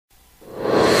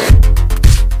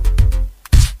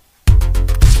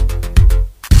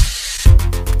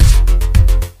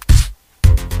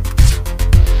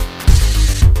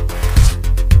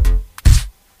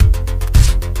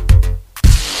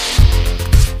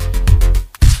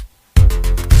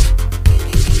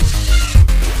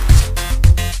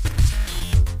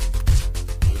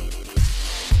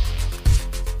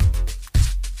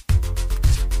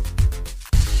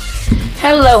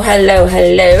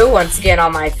Hello. Once again, all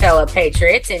my fellow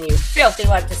patriots and you filthy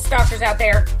leftist stalkers out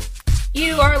there.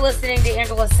 You are listening to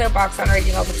Angela's Soapbox on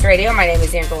Raging Opus Radio. My name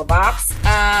is Angela Box.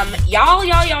 Y'all.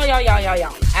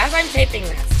 As I'm taping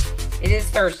this, it is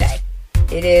Thursday.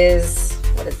 It is,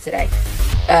 what is today?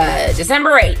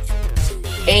 December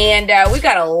 8th. And we've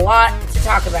got a lot to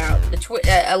talk about.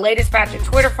 The latest batch of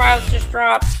Twitter files just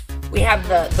dropped. We have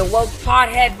the woke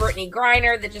pothead Brittany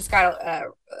Griner that just got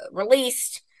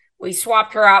released. We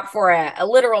swapped her out for a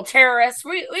literal terrorist.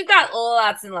 We've got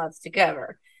lots and lots to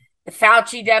cover. The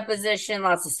Fauci deposition,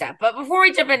 lots of stuff. But before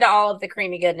we jump into all of the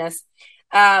creamy goodness,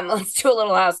 let's do a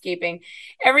little housekeeping.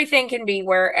 Everything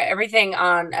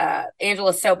on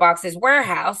Angela's Soapbox is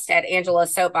warehoused at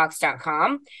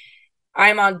angelasoapbox.com.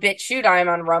 I'm on BitChute. I'm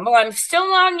on Rumble. I'm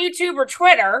still on YouTube or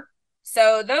Twitter,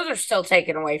 so those are still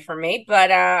taken away from me. But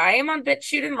I am on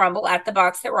BitChute and Rumble at The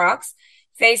Box That Rocks.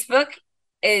 Facebook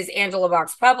is Angela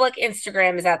Box Public.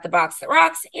 Instagram is at The Box That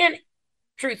Rocks. And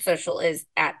Truth Social is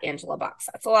at Angela Box.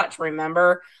 That's a lot to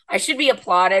remember. I should be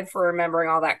applauded for remembering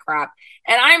all that crap.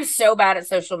 And I'm so bad at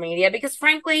social media because,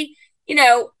 frankly,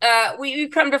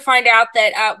 we've come to find out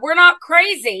that we're not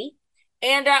crazy.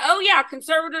 And,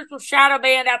 conservatives will shadow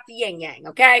ban at the yin-yang,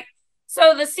 okay?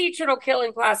 So the sea turtle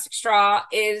killing plastic straw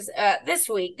is this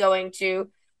week going to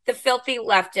the filthy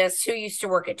leftists who used to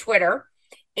work at Twitter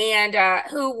and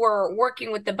who were working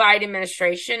with the Biden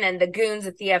administration and the goons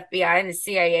at the FBI and the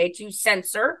CIA to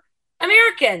censor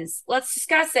Americans. Let's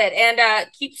discuss it and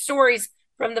keep stories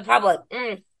from the public.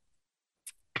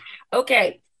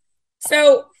 Okay,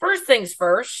 so first things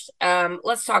first,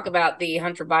 let's talk about the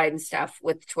Hunter Biden stuff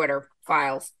with Twitter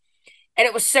files. And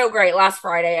it was so great. Last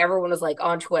Friday, everyone was like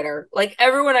on Twitter. Like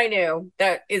everyone I knew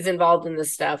that is involved in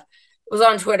this stuff was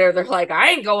on Twitter. They're like, I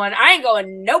ain't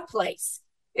going no place.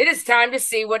 It is time to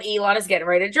see what Elon is getting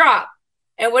ready to drop.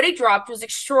 And what he dropped was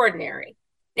extraordinary.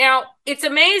 Now, it's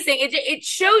amazing. It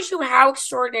shows you how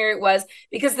extraordinary it was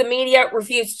because the media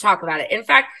refused to talk about it. In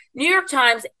fact, New York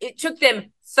Times, it took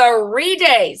them 3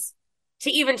 days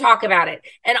to even talk about it.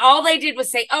 And all they did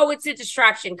was say, oh, it's a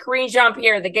distraction. Karine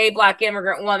Jean-Pierre, the gay black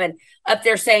immigrant woman up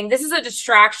there saying, this is a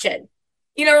distraction.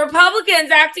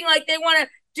 Republicans acting like they want to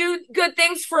do good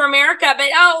things for America, but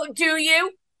do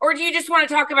you? Or do you just want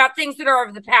to talk about things that are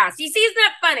of the past? You see, isn't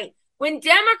that funny? When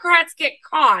Democrats get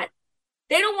caught,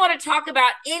 they don't want to talk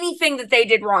about anything that they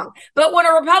did wrong. But when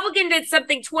a Republican did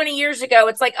something 20 years ago,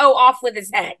 it's like, oh, off with his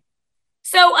head.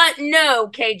 So, no,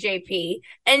 KJP,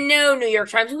 and no, New York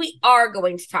Times, we are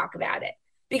going to talk about it.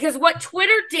 Because what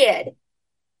Twitter did,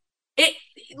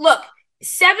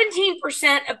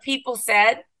 17% of people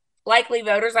said, likely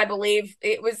voters, I believe,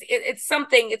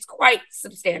 it's quite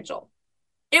substantial.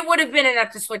 It would have been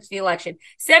enough to switch the election.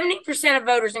 70% of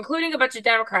voters, including a bunch of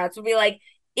Democrats, would be like,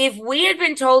 if we had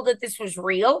been told that this was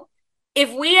real,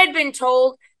 if we had been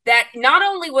told that not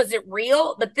only was it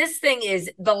real, but this thing is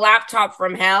the laptop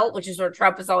from hell, which is what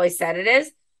Trump has always said it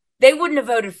is, they wouldn't have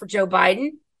voted for Joe Biden.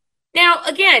 Now,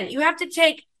 again, you have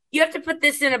to put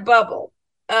this in a bubble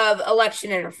of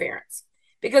election interference.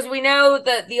 Because we know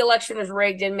that the election was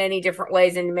rigged in many different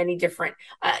ways, in many different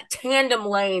tandem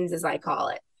lanes, as I call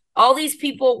it. All these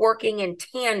people working in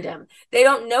tandem, they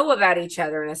don't know about each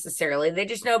other necessarily. They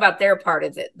just know about their part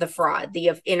of the fraud,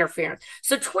 the interference.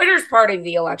 So Twitter's part of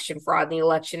the election fraud, the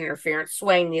election interference,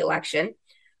 swaying the election,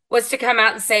 was to come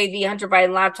out and say the Hunter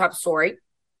Biden laptop story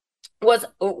was,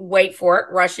 wait for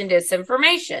it, Russian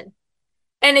disinformation.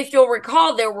 And if you'll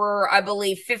recall, there were, I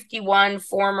believe, 51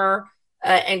 former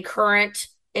and current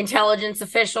intelligence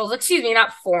officials,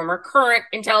 current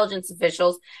intelligence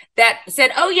officials that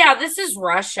said, oh yeah, this is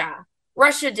Russia.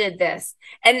 Russia did this.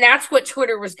 And that's what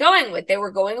Twitter was going with. They were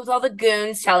going with all the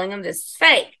goons telling them this is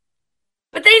fake.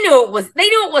 But they knew it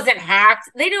wasn't hacked.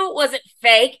 They knew it wasn't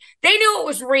fake. They knew it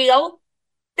was real.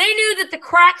 They knew that the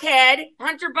crackhead,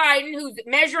 Hunter Biden, who's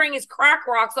measuring his crack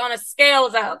rocks on a scale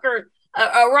as a hooker,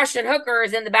 a Russian hooker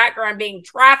is in the background being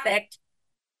trafficked.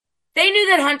 They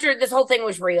knew that this whole thing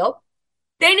was real.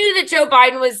 They knew that Joe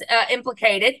Biden was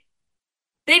implicated.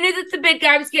 They knew that the big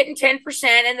guy was getting 10%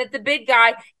 and that the big guy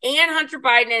and Hunter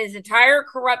Biden and his entire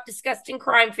corrupt, disgusting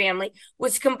crime family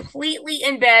was completely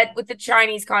in bed with the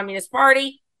Chinese Communist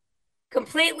Party,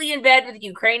 completely in bed with the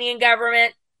Ukrainian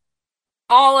government.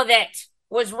 All of it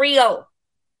was real.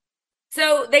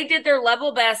 So they did their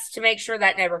level best to make sure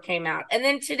that never came out. And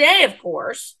then today, of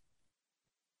course,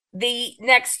 the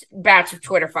next batch of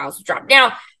Twitter files dropped.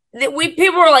 Now,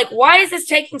 people were like, why is this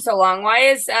taking so long? Why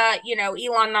is,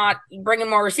 Elon not bringing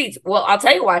more receipts? Well, I'll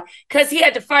tell you why. Because he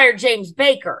had to fire James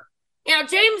Baker. Now,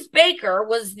 James Baker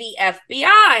was the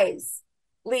FBI's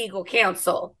legal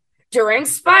counsel during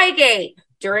Spygate,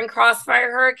 during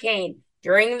Crossfire Hurricane,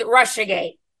 during the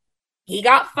Russiagate. He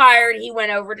got fired. He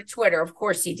went over to Twitter. Of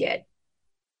course he did.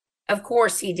 Of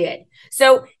course he did.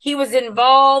 So he was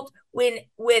involved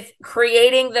with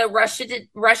creating the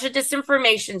Russia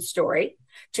disinformation story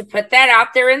to put that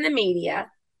out there in the media.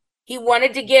 He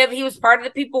was part of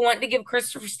the people wanting to give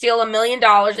Christopher Steele $1 million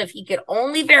if he could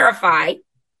only verify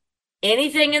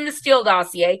anything in the Steele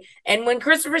dossier. And when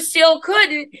Christopher Steele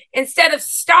couldn't, instead of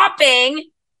stopping,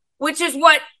 which is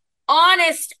what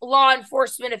honest law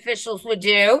enforcement officials would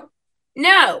do,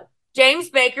 no, James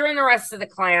Baker and the rest of the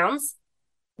clowns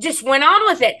just went on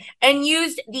with it and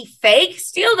used the fake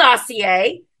Steele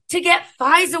dossier to get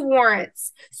FISA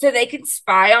warrants so they could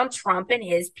spy on Trump and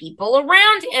his people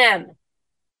around him.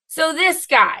 So this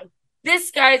guy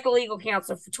is the legal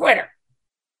counsel for Twitter.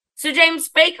 So James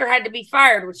Baker had to be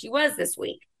fired, which he was this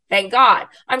week. Thank God.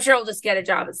 I'm sure he'll just get a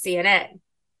job at CNN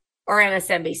or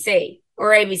MSNBC or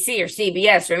ABC or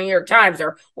CBS or New York Times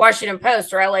or Washington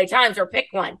Post or LA Times, or pick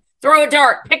one. Throw a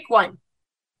dart, pick one.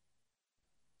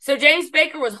 So James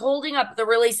Baker was holding up the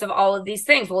release of all of these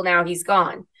things. Well, now he's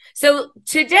gone. So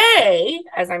today,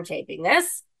 as I'm taping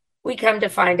this, we come to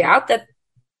find out that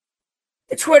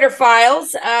the Twitter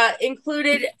files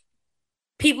included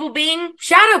people being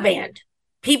shadow banned,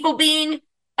 people being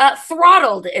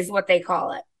throttled is what they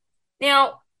call it.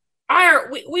 Now,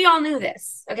 we all knew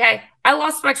this, okay? I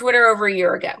lost my Twitter over a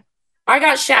year ago. I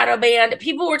got shadow banned.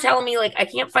 People were telling me, like, I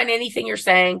can't find anything you're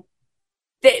saying.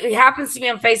 It happens to me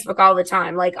on Facebook all the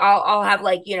time. Like I'll have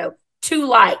 2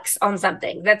 likes on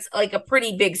something that's like a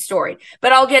pretty big story,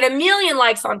 but I'll get 1 million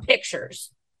likes on pictures.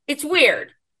 It's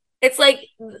weird. It's like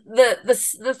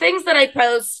the things that I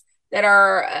post that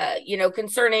are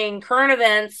concerning current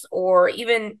events or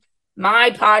even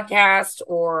my podcast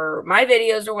or my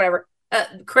videos or whatever,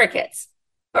 crickets.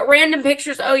 But random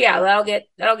pictures, oh yeah, that'll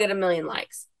get 1 million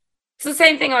likes. So the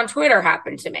same thing on Twitter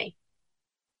happened to me.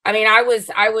 I mean, I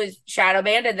was shadow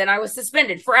banned and then I was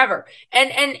suspended forever. And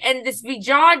this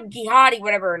Vijay Gihadi,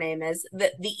 whatever her name is,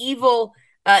 the evil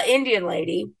Indian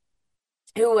lady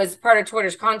who was part of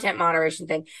Twitter's content moderation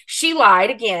thing, she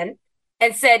lied again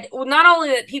and said, well, not only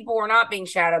that people were not being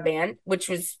shadow banned, which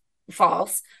was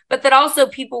false, but that also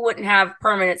people wouldn't have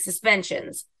permanent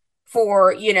suspensions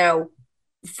for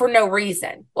no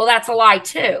reason. Well, that's a lie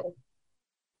too.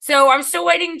 So I'm still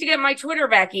waiting to get my Twitter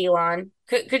back, Elon.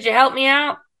 Could you help me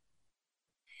out?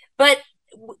 But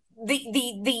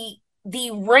the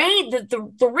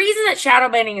reason that shadow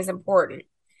banning is important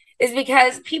is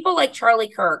because people like Charlie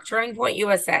Kirk, Turning Point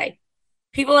USA,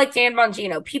 people like Dan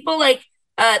Bongino, people like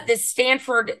this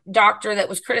Stanford doctor that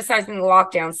was criticizing the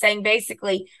lockdown, saying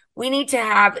basically we need to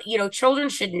have, children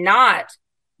should not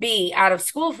be out of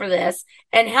school for this,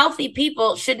 and healthy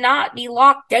people should not be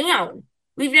locked down.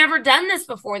 We've never done this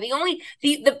before.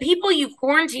 The people you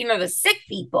quarantine are the sick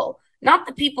people, not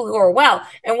the people who are well.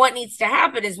 And what needs to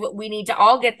happen is we need to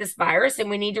all get this virus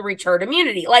and we need to reach herd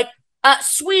immunity, like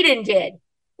Sweden did,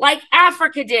 like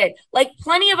Africa did, like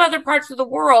plenty of other parts of the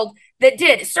world that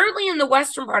did. Certainly in the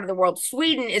Western part of the world,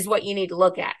 Sweden is what you need to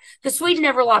look at, because Sweden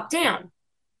never locked down.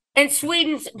 And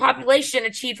Sweden's population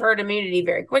achieved herd immunity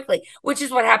very quickly, which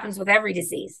is what happens with every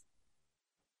disease.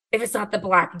 If it's not the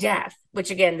Black Death,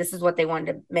 which again, this is what they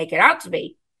wanted to make it out to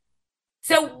be.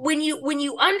 So when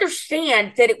you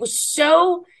understand that it was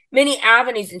so many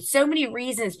avenues and so many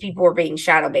reasons people were being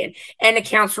shadow banned and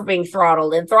accounts were being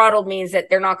throttled, and throttled means that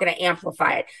they're not going to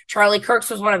amplify it. Charlie Kirk's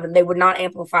was one of them. They would not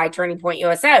amplify Turning Point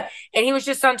USA. And he was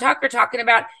just on Tucker talking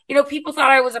about, people thought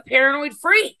I was a paranoid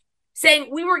freak, saying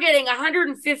we were getting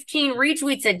 115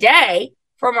 retweets a day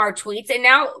from our tweets and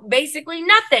now basically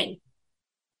nothing.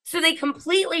 So they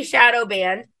completely shadow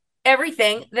banned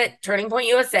everything that Turning Point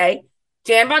USA,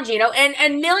 Dan Bongino,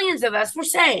 and millions of us were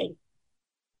saying.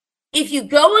 If you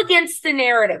go against the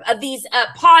narrative of these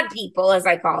pod people, as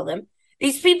I call them,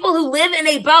 these people who live in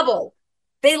a bubble,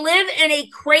 they live in a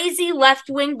crazy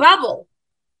left-wing bubble,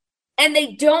 and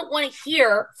they don't want to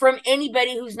hear from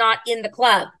anybody who's not in the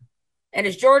club. And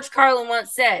as George Carlin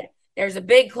once said, there's a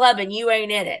big club and you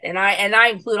ain't in it. And I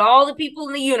include all the people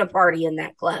in the Uniparty in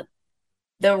that club.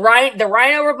 The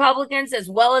Rhino Republicans, as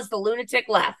well as the lunatic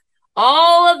left,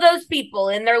 all of those people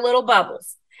in their little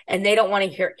bubbles, and they don't want to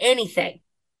hear anything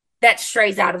that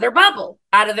strays out of their bubble,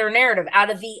 out of their narrative, out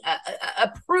of the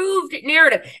approved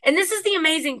narrative. And this is the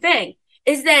amazing thing,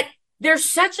 is that there's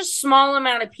such a small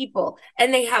amount of people,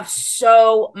 and they have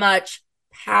so much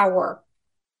power.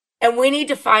 And we need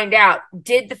to find out,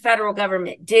 did the federal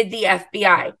government, did the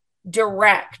FBI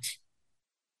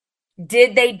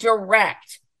did they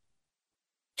direct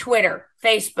Twitter,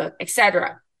 Facebook,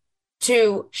 etc.,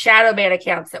 to shadow ban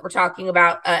accounts that were talking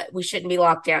about we shouldn't be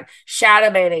locked down,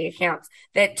 shadow banning accounts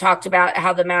that talked about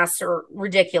how the masks are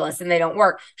ridiculous and they don't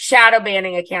work, shadow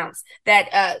banning accounts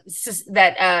that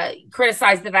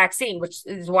criticize the vaccine, which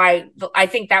is why I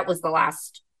think that was the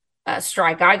last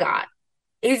strike I got.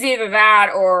 It was either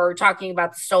that or talking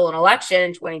about the stolen election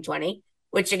in 2020,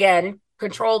 which again,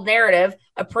 controlled narrative,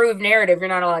 approved narrative, you're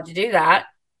not allowed to do that.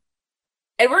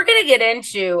 And we're going to get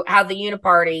into how the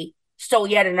Uniparty stole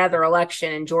yet another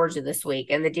election in Georgia this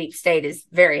week. And the deep state is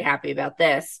very happy about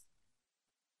this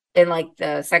in like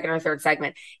the second or third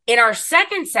segment. In our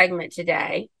second segment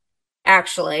today,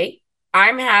 actually,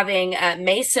 I'm having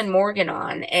Mason Morgan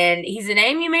on, and he's a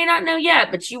name you may not know yet,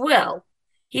 but you will.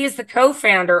 He is the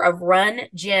co-founder of Run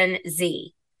Gen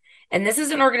Z. And this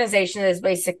is an organization that is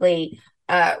basically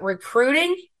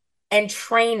recruiting and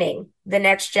training the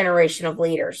next generation of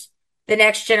leaders, the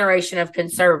next generation of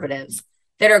conservatives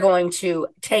that are going to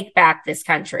take back this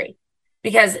country,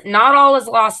 because not all is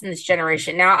lost in this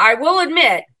generation. Now, I will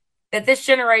admit that this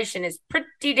generation is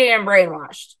pretty damn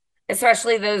brainwashed,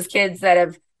 especially those kids that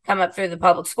have come up through the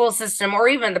public school system or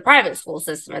even the private school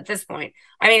system at this point.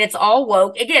 I mean, it's all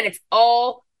woke. Again, it's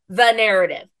all the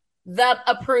narrative, the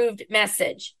approved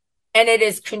message, and it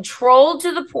is controlled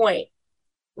to the point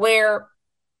where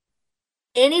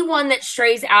anyone that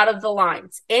strays out of the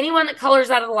lines, anyone that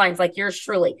colors out of the lines, like yours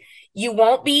truly, you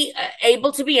won't be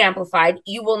able to be amplified.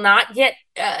 You will not get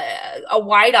a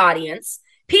wide audience.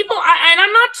 People, and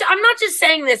I'm not just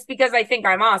saying this because I think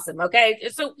I'm awesome. Okay,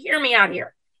 so hear me out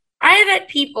here. I have had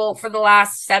people for the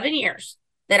last 7 years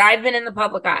that I've been in the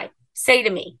public eye say to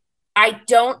me, "I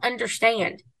don't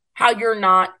understand how you're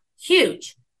not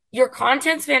huge. Your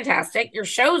content's fantastic. Your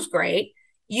show's great.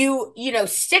 You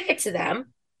stick it to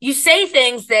them. You say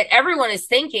things that everyone is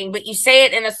thinking, but you say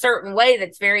it in a certain way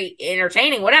that's very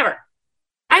entertaining, whatever."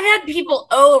 I've had people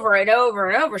over and over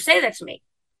and over say that to me.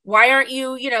 Why aren't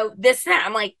you, this, that?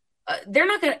 I'm like, they're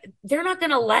not going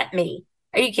to let me.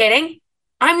 Are you kidding?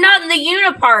 I'm not in the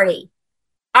Uniparty.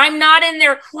 I'm not in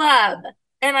their club,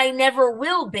 and I never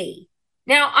will be.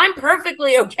 Now, I'm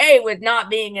perfectly okay with not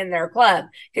being in their club,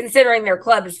 considering their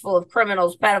club is full of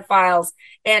criminals, pedophiles,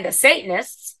 and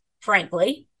Satanists,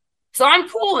 frankly. So I'm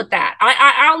cool with that.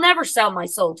 I'll never sell my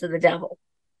soul to the devil.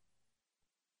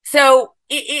 So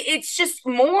it's just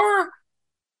more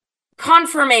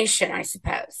confirmation, I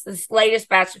suppose, this latest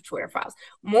batch of Twitter files,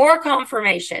 more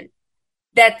confirmation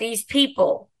that these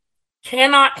people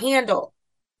cannot handle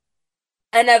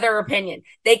another opinion.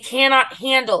 They cannot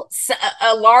handle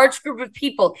a large group of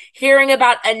people hearing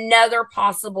about another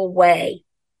possible way.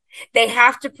 They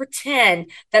have to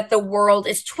pretend that the world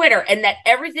is Twitter and that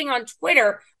everything on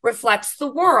Twitter reflects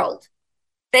the world.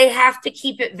 They have to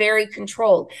keep it very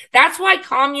controlled. That's why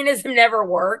communism never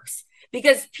works,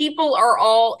 because people are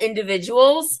all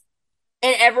individuals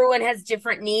and everyone has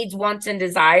different needs, wants, and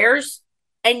desires.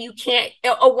 And you can't,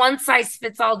 a one size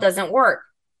fits all doesn't work.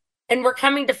 And we're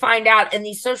coming to find out in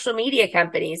these social media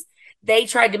companies, they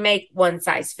tried to make one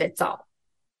size fits all.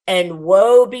 And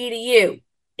woe be to you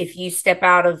if you step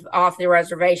off the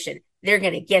reservation. They're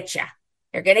going to get you.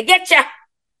 They're going to get you.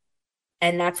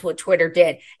 And that's what Twitter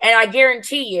did. And I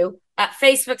guarantee you,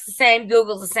 Facebook's the same,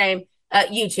 Google's the same,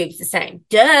 YouTube's the same.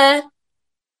 Duh.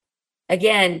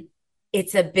 Again,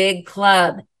 it's a big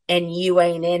club and you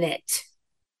ain't in it.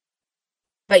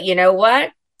 But you know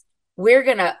what? We're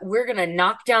gonna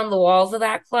knock down the walls of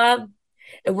that club,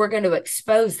 and we're going to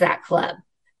expose that club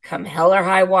come hell or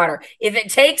high water. If it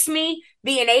takes me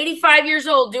being 85 years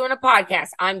old doing a podcast,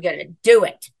 I'm going to do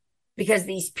it, because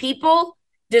these people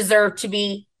deserve to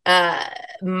be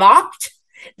mocked.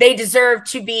 They deserve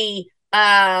to be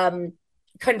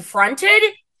confronted.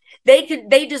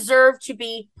 They deserve to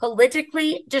be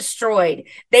politically destroyed.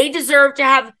 They deserve to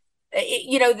have,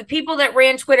 the people that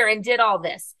ran Twitter and did all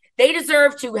this, they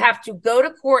deserve to have to go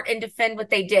to court and defend what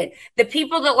they did. The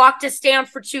people that locked us down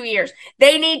for 2 years,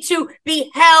 they need to be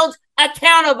held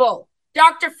accountable.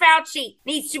 Dr. Fauci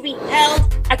needs to be held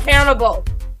accountable.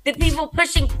 The people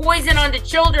pushing poison onto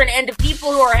children and to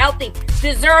people who are healthy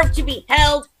deserve to be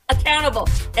held accountable.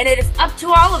 And it is up to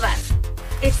all of us.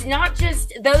 It's not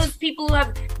just those people who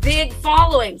have big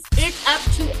followings. It's up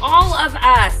to all of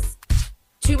us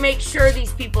to make sure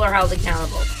these people are held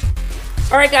accountable.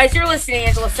 All right, guys, you're listening to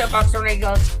Angela's Soapbox on Radio.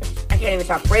 I can't even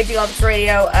talk. Radio Office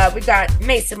Radio. We've got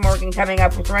Mason Morgan coming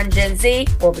up with Run Gen Z.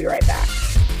 We'll be right back.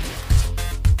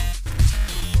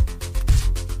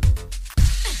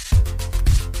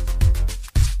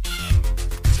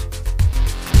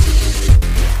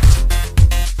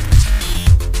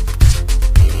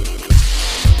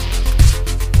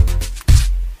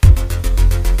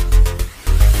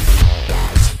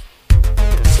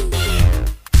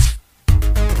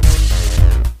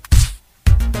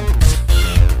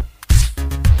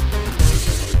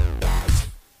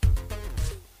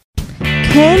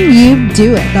 Can you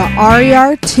do it? The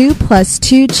RER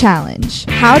 2+2 Challenge.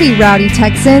 Howdy, rowdy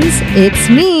Texans. It's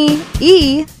me,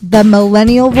 E, the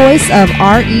millennial voice of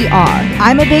RER.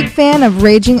 I'm a big fan of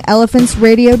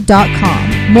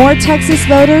RagingElephantRadio.com. More Texas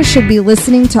voters should be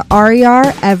listening to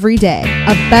RER every day.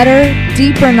 A better,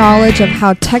 deeper knowledge of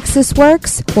how Texas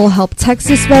works will help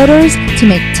Texas voters to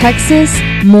make Texas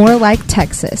more like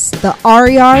Texas. The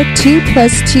RER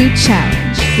 2+2 Challenge.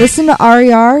 Listen to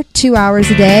RER 2 hours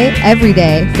a day, every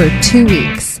day, for 2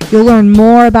 weeks. You'll learn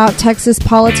more about Texas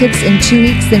politics in 2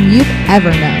 weeks than you've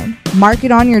ever known. Mark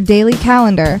it on your daily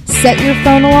calendar. Set your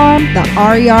phone alarm. The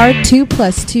RER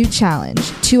 2+2 Challenge.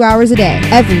 2 hours a day,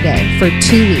 every day, for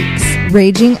 2 weeks.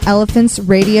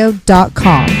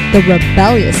 RagingElephantRadio.com. The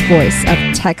rebellious voice of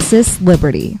Texas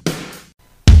liberty.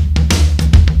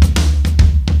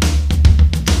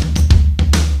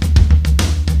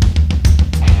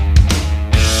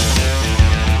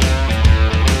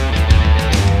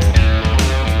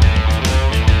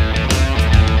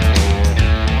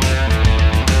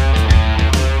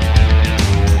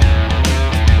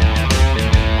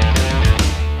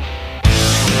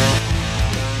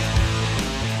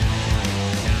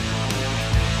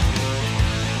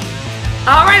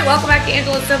 All right, welcome back to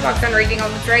Angela's Soapbox on Raging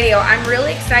Elephants Radio. I'm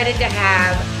really excited to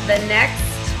have the next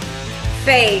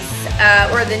face,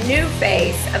 or the new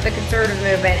face of the conservative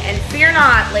movement. And fear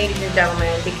not, ladies and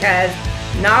gentlemen, because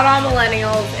not all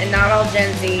millennials and not all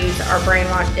Gen Zs are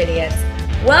brainwashed idiots.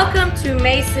 Welcome to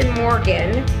Mason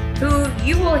Morgan, who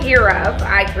you will hear of,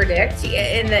 I predict,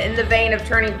 in the vein of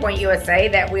Turning Point USA,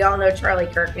 that we all know Charlie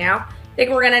Kirk now. I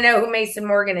think we're going to know who Mason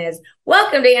Morgan is.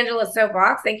 Welcome to Angela's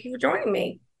Soapbox. Thank you for joining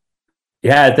me.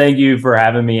 Yeah, thank you for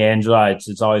having me, Angela.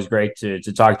 It's always great to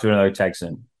talk to another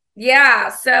Texan. Yeah,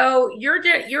 so your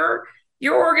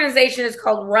organization is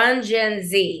called Run Gen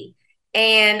Z,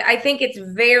 and I think it's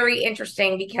very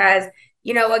interesting because,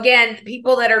 you know, again,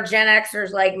 people that are Gen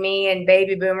Xers like me and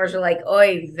baby boomers are like,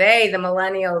 oy vey, the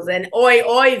millennials, and oy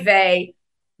vey,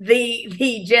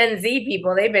 the Gen Z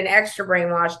people. They've been extra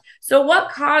brainwashed. So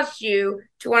what caused you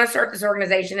to want to start this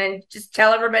organization, and just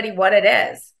tell everybody what it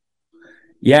is?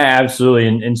 Yeah, absolutely.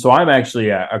 And so I'm actually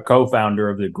a co-founder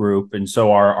of the group. And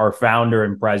so our founder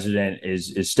and president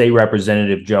is State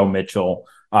Representative Joe Mitchell.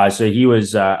 So he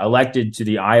was elected to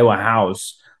the Iowa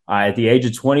House at the age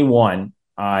of 21.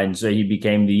 And so he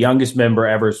became the youngest member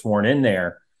ever sworn in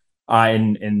there.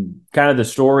 And kind of the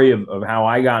story of how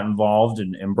I got involved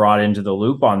and brought into the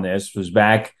loop on this was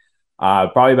back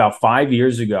probably about 5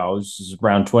 years ago. This is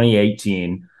around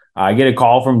 2018. I get a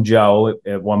call from Joe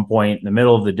at one point in the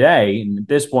middle of the day. And at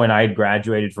this point, I had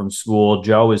graduated from school.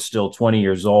 Joe is still 20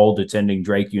 years old, attending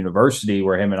Drake University,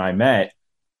 where him and I met.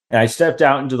 And I stepped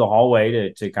out into the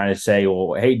hallway to kind of say,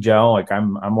 well, hey, Joe, like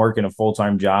I'm working a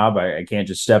full-time job. I can't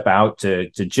just step out to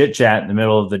chit chat in the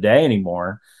middle of the day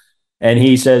anymore. And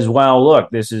he says, well,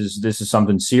 look, this is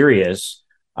something serious.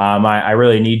 I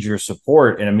really need your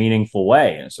support in a meaningful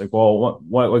way. And it's like, well,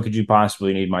 what could you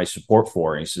possibly need my support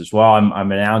for? And he says, well,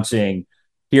 I'm announcing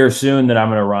here soon that I'm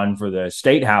going to run for the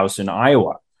state house in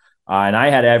Iowa. And I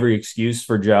had every excuse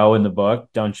for Joe in the book.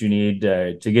 Don't you need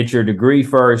to get your degree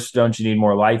first? Don't you need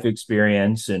more life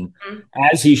experience? And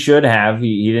as he should have,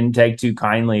 he didn't take too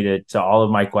kindly to all of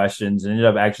my questions and ended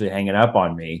up actually hanging up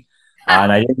on me.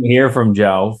 And I didn't hear from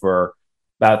Joe for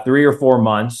about 3 or 4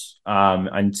 months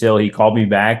until he called me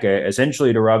back,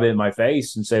 essentially to rub it in my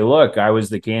face and say, look, I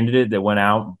was the candidate that went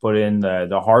out and put in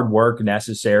the hard work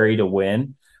necessary to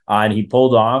win. And he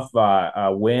pulled off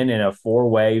a win in a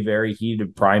 4-way, very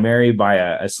heated primary by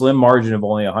a slim margin of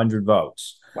only 100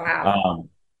 votes. Wow.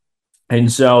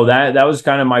 And so that was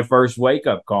kind of my first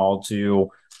wake-up call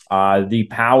to the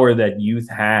power that youth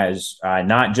has,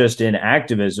 not just in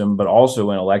activism, but also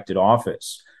in elected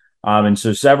office. And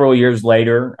so several years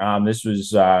later, this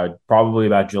was probably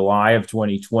about July of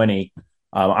 2020,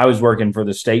 I was working for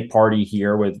the state party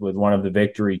here with one of the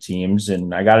victory teams,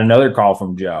 and I got another call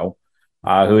from Joe,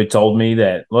 who had told me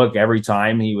that, look, every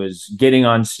time he was getting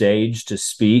on stage to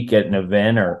speak at an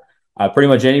event or pretty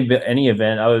much any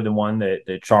event other than one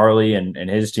that Charlie and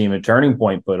his team at Turning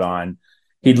Point put on,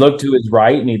 he'd look to his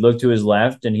right and he'd look to his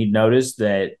left, and he'd notice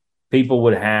that people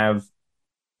would have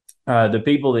the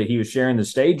people that he was sharing the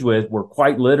stage with were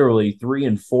quite literally 3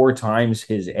 and 4 times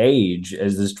his age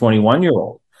as this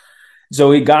 21-year-old.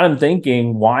 So it got him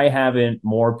thinking, why haven't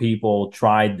more people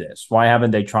tried this? Why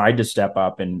haven't they tried to step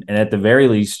up and at the very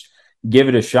least give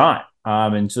it a shot?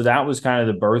 And so that was kind of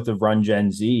the birth of Run Gen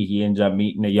Z. He ended up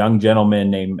meeting a young gentleman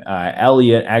named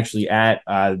Elliot, actually at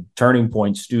Turning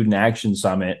Point Student Action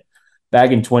Summit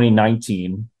back in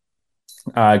 2019.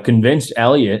 convinced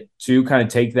Elliott to kind of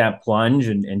take that plunge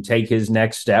and take his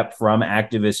next step from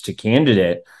activist to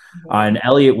candidate. And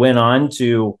Elliott went on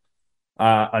to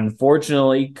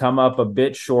unfortunately come up a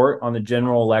bit short on the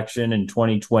general election in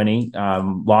 2020,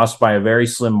 lost by a very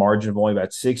slim margin of only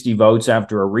about 60 votes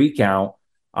after a recount.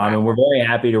 And we're very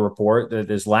happy to report that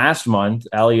this last month,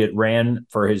 Elliott ran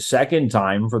for his second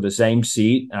time for the same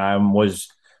seat, was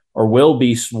or will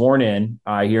be sworn in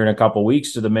here in a couple of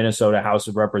weeks to the Minnesota House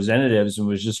of Representatives, and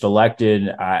was just elected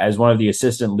as one of the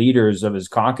assistant leaders of his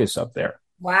caucus up there.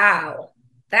 Wow.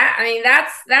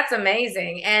 That's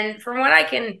amazing. And from what I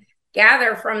can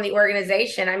gather from the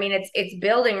organization, I mean, it's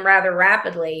building rather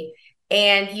rapidly.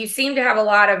 And you seem to have a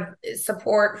lot of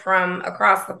support from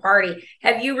across the party.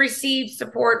 Have you received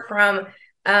support from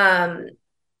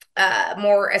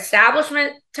more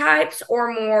establishment types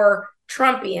or more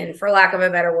Trumpian, for lack of a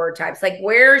better word, types? Like,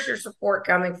 where's your support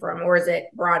coming from, or is it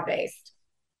broad based?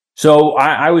 So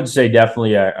I would say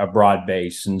definitely a broad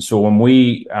base. And so when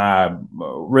we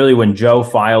when Joe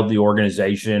filed the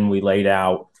organization, we laid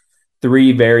out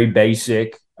three very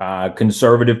basic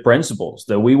conservative principles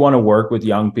that we want to work with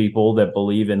young people that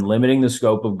believe in limiting the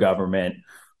scope of government,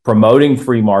 promoting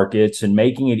free markets, and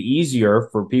making it easier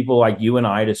for people like you and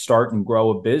I to start and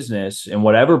grow a business in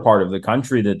whatever part of the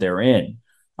country that they're in.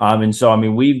 And so, I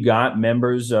mean, we've got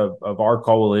members of our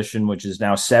coalition, which is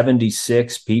now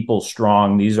 76 people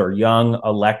strong. These are young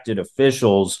elected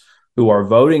officials who are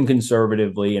voting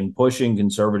conservatively and pushing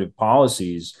conservative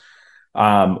policies.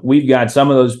 We've got some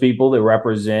of those people that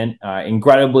represent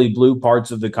incredibly blue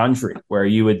parts of the country where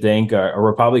you would think a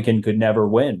Republican could never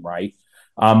win, right?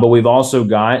 But we've also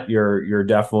got your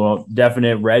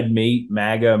definite red meat,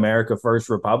 MAGA, America First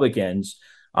Republicans.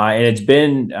 And it's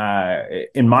been,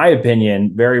 in my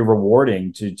opinion, very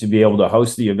rewarding to be able to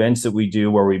host the events that we do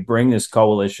where we bring this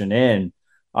coalition in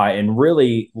and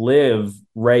really live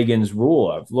Reagan's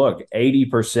rule of, look,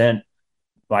 80%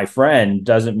 my friend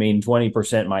doesn't mean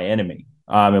 20% my enemy.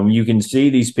 And you can see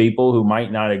these people who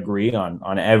might not agree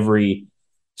on every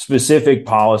specific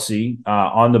policy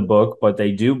on the book, but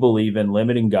they do believe in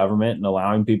limiting government and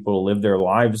allowing people to live their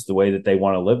lives the way that they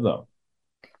want to live them.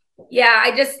 Yeah,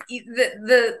 I just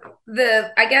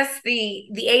I guess the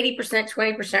 80%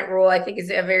 20% rule I think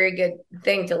is a very good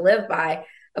thing to live by.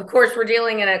 Of course, we're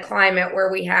dealing in a climate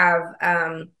where we have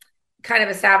kind of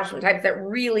establishment types that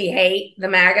really hate the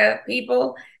MAGA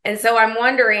people. And so I'm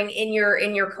wondering, in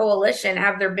your coalition,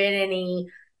 have there been any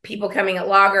people coming at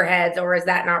loggerheads, or has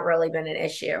that not really been an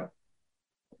issue?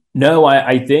 No,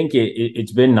 I think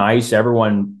it's been nice.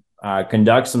 Everyone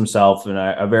conducts themselves in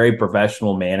a very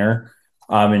professional manner.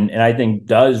 And I think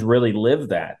does really live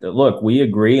that look, we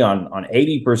agree on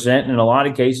 80%, and in a lot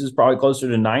of cases, probably closer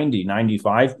to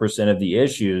 95% of the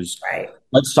issues. Right.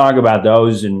 Let's talk about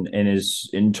those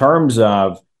in terms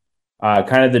of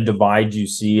kind of the divide you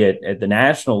see at the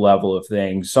national level of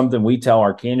things. Something we tell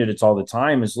our candidates all the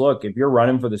time is, look, if you're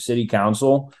running for the city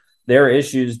council, there are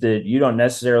issues that you don't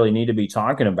necessarily need to be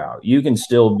talking about. You can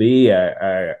still be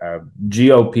a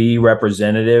GOP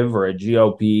representative or a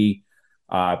GOP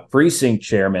precinct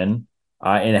chairman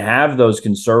and have those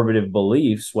conservative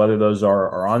beliefs, whether those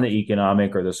are on the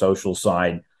economic or the social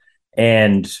side,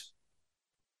 and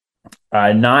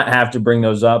not have to bring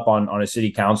those up on a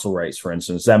city council race, for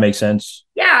instance. Does that make sense?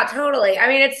 Yeah, totally. I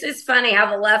mean, it's funny how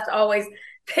the left always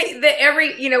when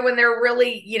they're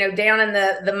really down in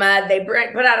the mud, they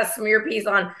put out a smear piece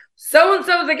on so and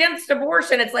so's against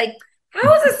abortion. It's like,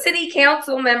 how is a city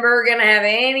council member going to have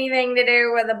anything to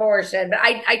do with abortion? But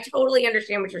I totally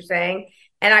understand what you're saying.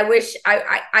 And I wish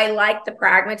I like the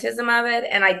pragmatism of it.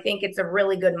 And I think it's a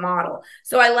really good model.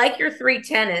 So I like your three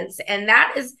tenants. And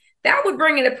that would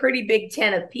bring in a pretty big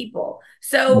tent of people.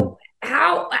 So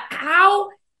how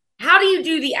do you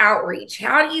do the outreach?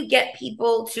 How do you get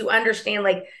people to understand,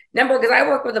 like, because I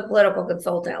work with a political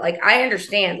consultant, like, I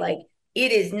understand, like,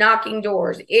 it is knocking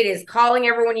doors. It is calling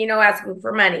everyone, asking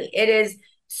for money. It is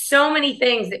so many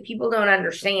things that people don't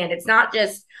understand. It's not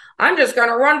just, I'm just going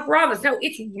to run for office. No,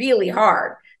 it's really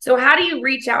hard. So how do you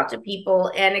reach out to people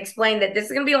and explain that this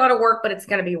is going to be a lot of work, but it's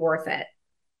going to be worth it?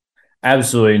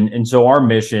 Absolutely. And so our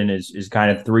mission is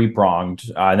kind of three-pronged.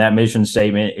 And that mission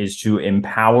statement is to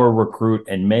empower, recruit,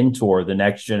 and mentor the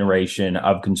next generation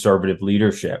of conservative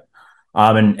leadership.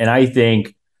 And I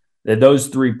think that those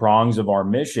three prongs of our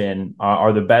mission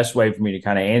are the best way for me to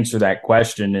kind of answer that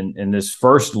question. And this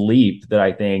first leap that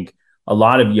I think a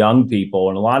lot of young people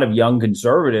and a lot of young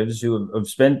conservatives who have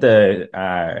spent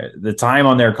the time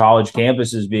on their college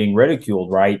campuses being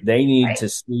ridiculed, right? They need to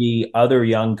see other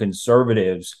young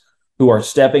conservatives who are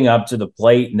stepping up to the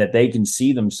plate and that they can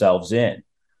see themselves in.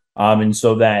 And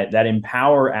so that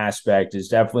empower aspect is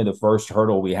definitely the first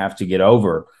hurdle we have to get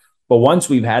over. But once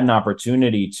we've had an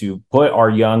opportunity to put our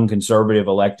young conservative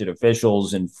elected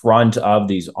officials in front of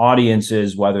these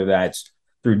audiences, whether that's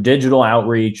through digital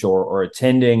outreach or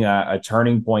attending a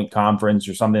Turning Point conference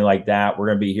or something like that, we're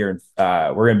going to be here.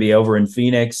 We're going to be over in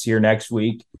Phoenix here next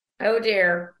week Oh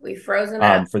dear, we've frozen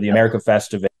up. for the America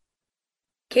Festival.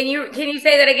 Can you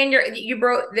say that again? You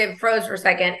broke the froze for a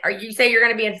second. Are you say you're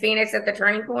going to be in Phoenix at the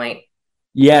Turning Point?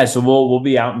 Yeah, so we'll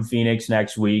be out in Phoenix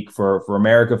next week for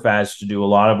America Fest to do a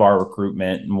lot of our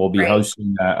recruitment, and we'll be Right.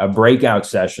 hosting a breakout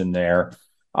session there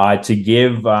to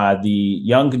give the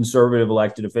young conservative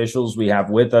elected officials we have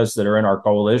with us that are in our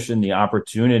coalition the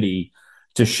opportunity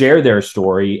to share their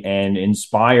story and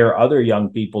inspire other young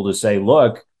people to say,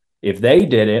 "Look, if they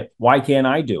did it, why can't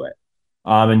I do it?"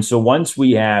 And so once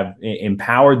we have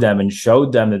empowered them and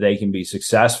showed them that they can be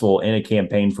successful in a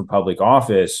campaign for public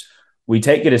office, we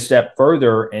take it a step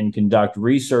further and conduct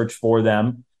research for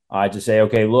them to say,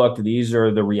 okay, look, these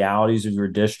are the realities of your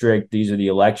district. These are the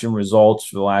election results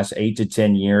for the last 8 to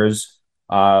 10 years.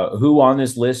 Who on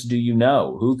this list do you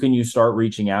know? Who can you start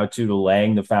reaching out to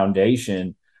laying the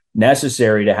foundation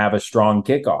necessary to have a strong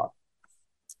kickoff?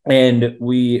 And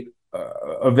we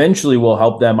eventually will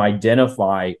help them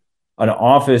identify an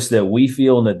office that we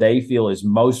feel and that they feel is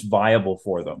most viable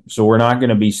for them. So we're not going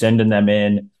to be sending them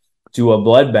in to a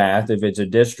bloodbath. If it's a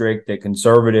district that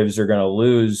conservatives are going to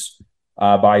lose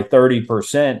by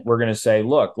 30%, we're going to say,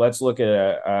 look, let's look at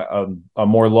a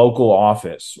more local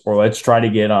office, or let's try to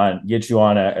get you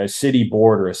on a city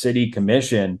board or a city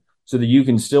commission so that you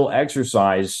can still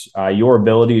exercise your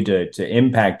ability to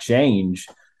impact change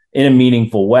in a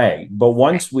meaningful way. But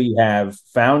once we have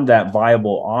found that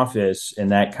viable office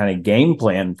and that kind of game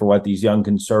plan for what these young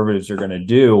conservatives are going to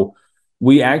do,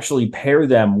 we actually pair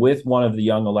them with one of the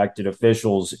young elected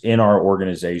officials in our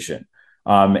organization.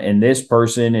 And this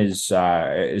person is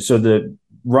so the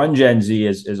Run Gen Z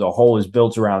as a whole is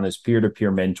built around this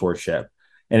peer-to-peer mentorship.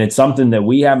 And it's something that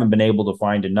we haven't been able to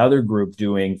find another group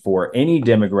doing for any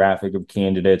demographic of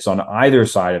candidates on either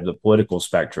side of the political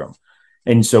spectrum.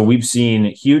 And so we've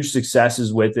seen huge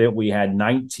successes with it. We had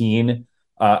 19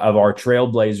 of our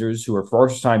trailblazers who are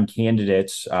first-time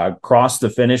candidates cross the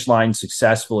finish line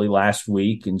successfully last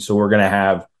week. And so we're going to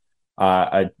have,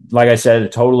 like I said, a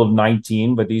total of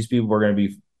 19, but these people are going to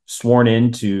be sworn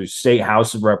into State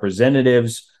House of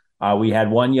Representatives. We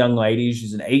had one young lady,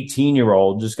 she's an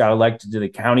 18-year-old, just got elected to the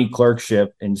county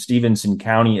clerkship in Stevenson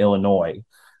County, Illinois.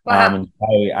 Wow. And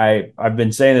I've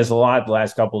been saying this a lot the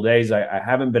last couple of days. I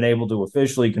haven't been able to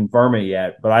officially confirm it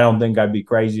yet, but I don't think I'd be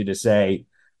crazy to say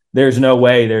there's no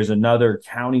way there's another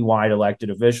countywide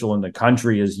elected official in the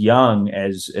country as young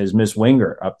as Miss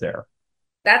Winger up there.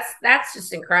 That's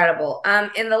just incredible.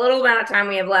 In the little amount of time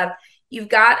we have left, you've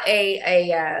got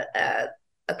a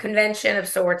convention of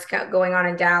sorts going on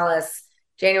in Dallas,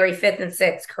 January 5th and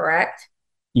 6th, correct?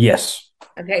 Yes.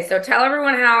 Okay, so tell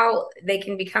everyone how they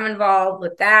can become involved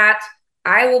with that.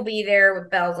 I will be there with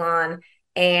bells on,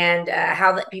 and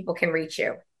how that people can reach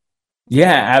you.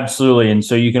 Yeah, absolutely. And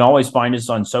so you can always find us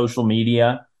on social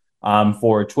media.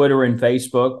 For Twitter and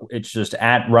Facebook, it's just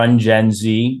at Run Gen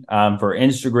Z. For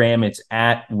Instagram, it's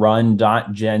at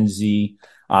run.genz.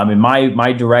 And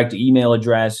my direct email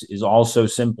address is also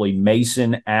simply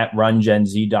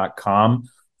mason@rungenz.com.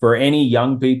 For any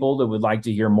young people that would like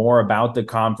to hear more about the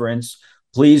conference,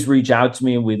 please reach out to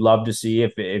me. We'd love to see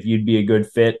if you'd be a good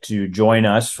fit to join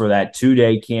us for that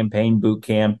 2-day campaign boot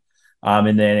camp.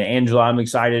 And then, Angela, I'm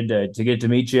excited to get to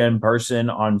meet you in person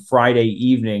on Friday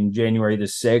evening, January the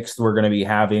 6th. We're going to be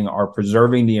having our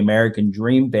Preserving the American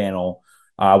Dream panel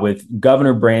with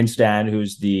Governor Branstad,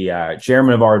 who's the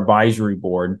chairman of our advisory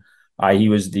board. He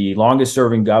was the longest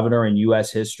serving governor in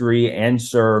U.S. history and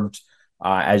served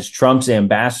as Trump's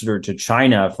ambassador to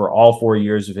China for all 4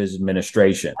 years of his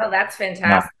administration. Oh, that's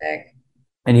fantastic.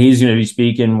 And he's going to be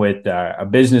speaking with a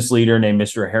business leader named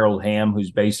Mr. Harold Ham, who's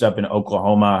based up in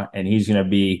Oklahoma. And he's going to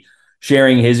be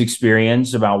sharing his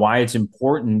experience about why it's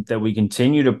important that we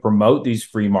continue to promote these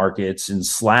free markets and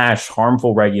slash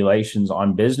harmful regulations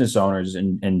on business owners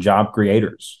and job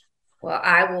creators. Well,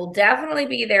 I will definitely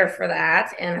be there for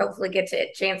that, and hopefully get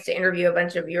a chance to interview a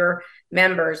bunch of your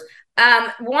members.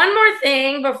 One more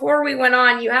thing before we went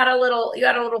on, you had a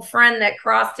little friend that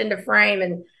crossed into frame,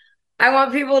 and I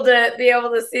want people to be able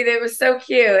to see that it was so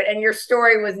cute and your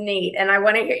story was neat. And I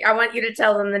want you to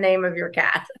tell them the name of your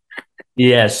cat.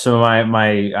 Yes, so I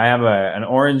have an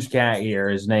orange cat here.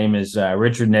 His name is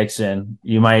Richard Nixon.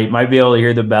 You might be able to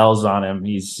hear the bells on him.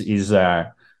 He's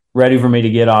ready for me to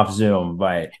get off Zoom.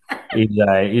 But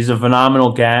he's a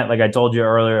phenomenal cat. Like I told you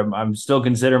earlier, I'm still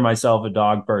consider myself a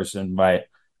dog person, but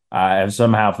I have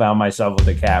somehow found myself with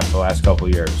a cat for the last couple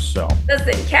of years. So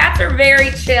listen, cats are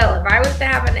very chill. If I was to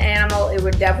have an animal, it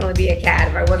would definitely be a cat.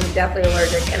 If I wasn't definitely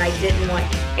allergic and I didn't want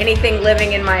anything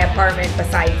living in my apartment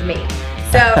besides me.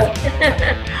 So,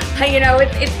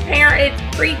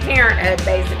 it's pre-parenthood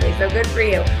basically. So good for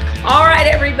you. All right,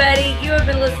 everybody. You have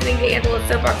been listening to Angela's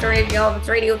Soapbox on Raging Elephants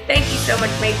Radio. Thank you so much,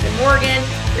 Mason Morgan.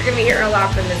 You're going to be hearing a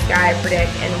lot from this guy, I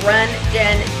predict. And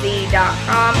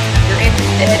rungenz.com. If you're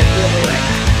interested, we'll be right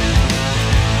back.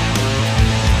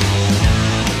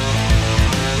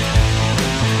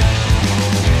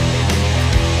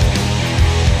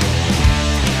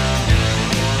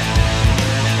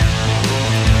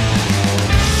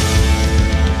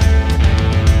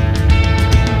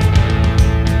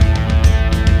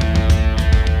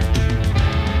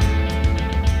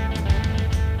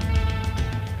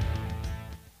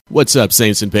 What's up,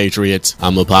 Saints and Patriots?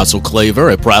 I'm Apostle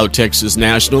Claver, a proud Texas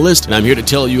nationalist, and I'm here to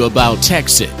tell you about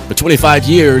Texit. For 25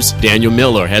 years, Daniel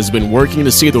Miller has been working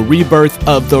to see the rebirth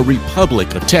of the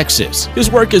Republic of Texas.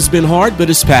 His work has been hard, but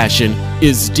his passion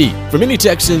is deep. For many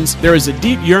Texans, there is a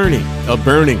deep yearning, a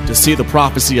burning to see the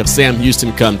prophecy of Sam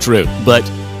Houston come true. But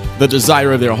the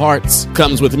desire of their hearts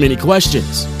comes with many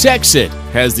questions. Texit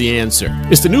has the answer.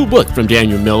 It's the new book from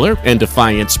Daniel Miller and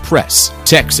Defiance Press.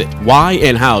 Texit: Why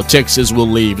and How Texas Will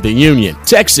Leave the Union.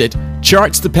 Texit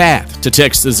charts the path to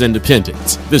Texas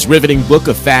independence. This riveting book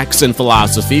of facts and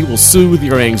philosophy will soothe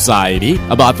your anxiety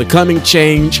about the coming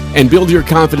change and build your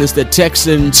confidence that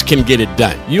Texans can get it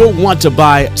done. You'll want to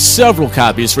buy several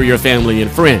copies for your family and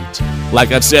friends.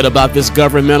 Like I've said about this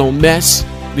governmental mess,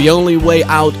 the only way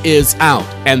out is out.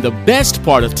 And the best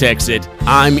part of Texit,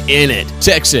 I'm in it.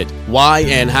 Texit: Why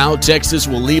and How Texas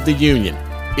Will Leave the Union.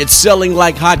 It's selling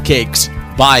like hotcakes.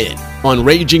 Buy it on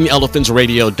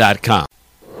RagingElephantsRadio.com.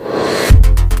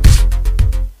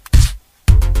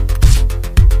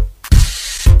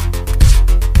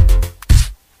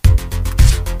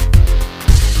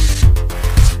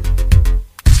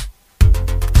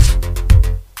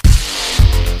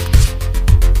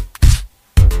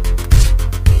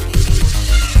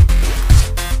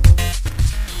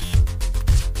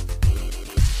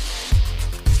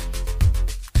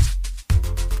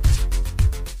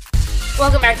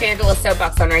 Welcome back to Angela's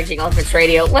Soapbox on Raging Elephants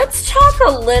Radio. Let's talk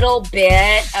a little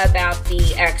bit about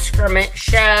the excrement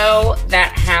show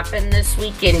that happened this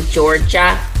week in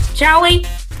Georgia, shall we?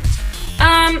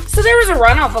 So there was a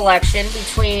runoff election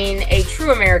between a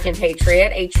true American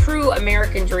patriot, a true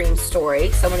American dream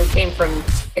story, someone who came from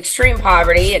extreme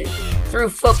poverty and through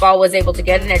football was able to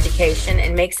get an education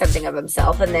and make something of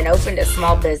himself, and then opened a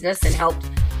small business and helped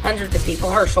hundreds of people,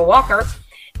 Herschel Walker,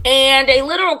 and a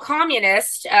literal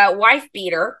communist wife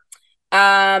beater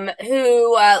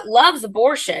who loves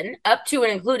abortion up to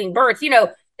and including birth,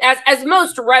 as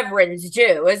most reverends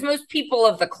do, as most people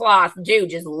of the cloth do,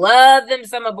 just love them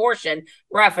some abortion,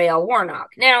 Raphael Warnock.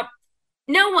 Now,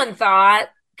 no one thought,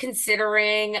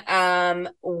 considering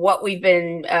what we've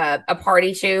been a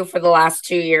party to for the last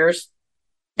 2 years,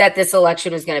 that this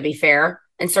election was going to be fair,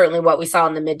 and certainly what we saw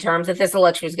in the midterms, that this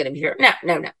election was going to be fair.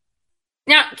 No.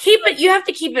 Now, you have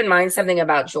to keep in mind something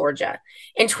about Georgia.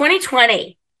 In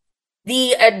 2020,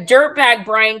 the dirtbag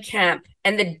Brian Kemp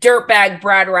and the dirtbag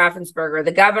Brad Raffensperger,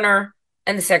 the governor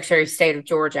and the Secretary of State of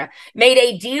Georgia, made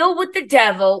a deal with the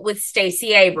devil with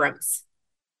Stacey Abrams.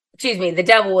 Excuse me, the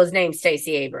devil was named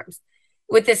Stacey Abrams,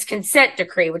 with this consent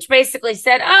decree, which basically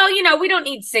said, we don't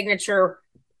need signature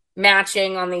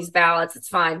matching on these ballots. It's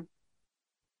fine.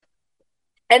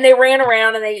 And they ran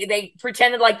around and they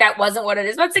pretended like that wasn't what it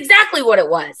is. That's exactly what it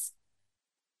was.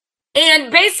 And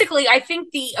basically, I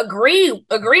think the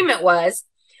agreement was,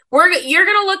 you're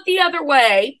going to look the other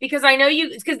way because I know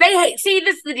because they hate, see,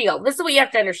 this is the deal. This is what you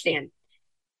have to understand.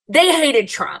 They hated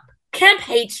Trump. Kemp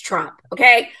hates Trump,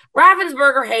 okay?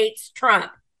 Raffensperger hates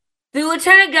Trump. The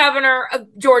lieutenant governor of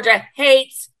Georgia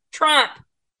hates Trump.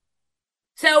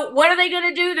 So what are they going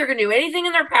to do? They're going to do anything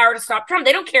in their power to stop Trump.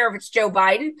 They don't care if it's Joe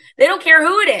Biden. They don't care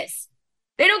who it is.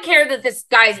 They don't care that this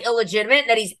guy's illegitimate,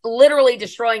 that he's literally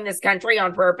destroying this country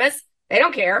on purpose. They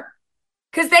don't care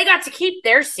because they got to keep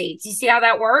their seats. You see how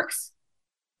that works?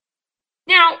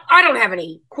 Now, I don't have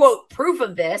any, quote, proof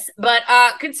of this, but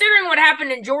considering what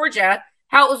happened in Georgia,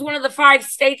 how it was one of the 5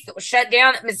 states that was shut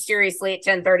down mysteriously at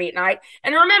 10:30 at night.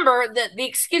 And remember, the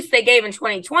excuse they gave in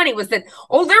 2020 was that, there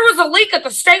was a leak at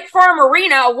the State Farm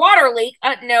Arena, a water leak.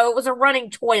 No, it was a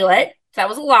running toilet. That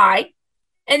was a lie.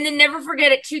 And then never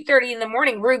forget at 2:30 in the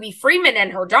morning, Ruby Freeman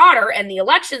and her daughter and the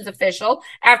elections official,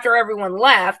 after everyone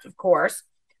left, of course,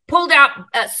 pulled out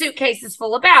suitcases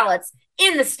full of ballots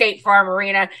in the State Farm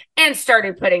Arena and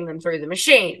started putting them through the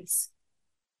machines.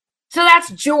 So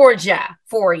that's Georgia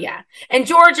for you. And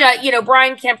Georgia,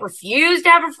 Brian Kemp refused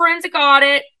to have a forensic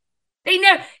audit. They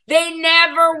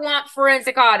never want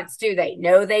forensic audits, do they?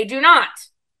 No, they do not.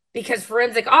 Because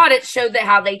forensic audits showed that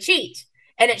how they cheat.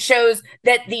 And it shows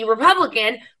that the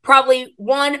Republican probably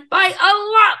won by a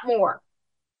lot more.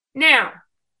 Now,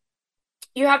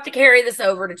 you have to carry this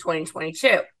over to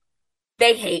 2022.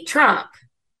 They hate Trump.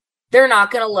 They're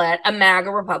not going to let a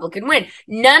MAGA Republican win.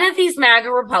 None of these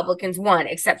MAGA Republicans won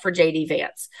except for J.D.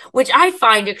 Vance, which I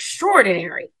find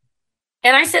extraordinary.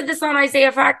 And I said this on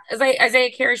Isaiah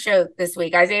Carey show this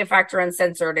week, Isaiah Factor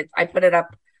Uncensored. I put it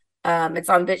up. It's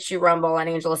on BitChute, Rumble, and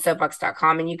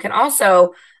AngelaSoapbox.com. And you can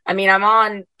also, I'm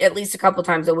on at least a couple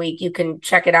times a week. You can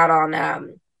check it out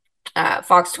on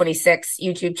Fox 26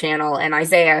 YouTube channel and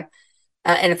Isaiah,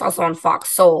 and it's also on Fox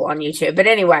Soul on YouTube. But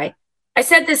anyway, I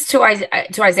said this to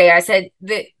Isaiah. I said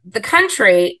the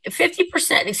country,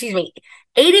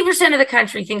 80% of the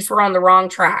country thinks we're on the wrong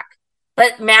track.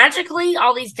 But magically,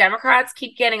 all these Democrats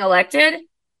keep getting elected.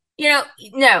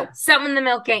 No, something in the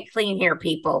milk ain't clean here,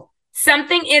 people.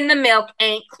 Something in the milk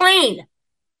ain't clean.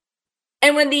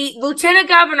 And when the lieutenant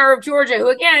governor of Georgia, who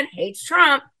again hates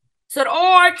Trump, said,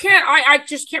 I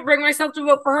just can't bring myself to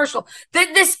vote for Herschel.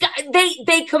 This guy,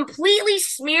 they completely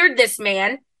smeared this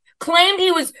man, claimed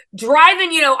he was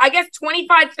driving,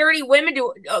 25, 30 women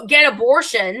to get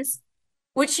abortions,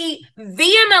 which he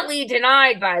vehemently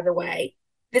denied, by the way.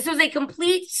 This was a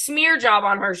complete smear job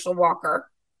on Herschel Walker.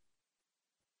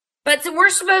 But so we're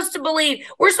supposed to believe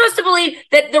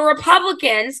that the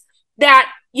Republicans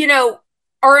that,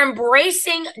 are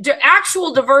embracing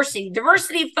actual diversity of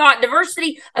thought,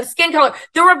 diversity of skin color.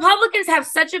 The Republicans have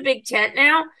such a big tent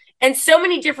now and so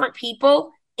many different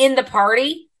people in the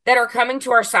party that are coming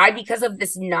to our side because of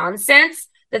this nonsense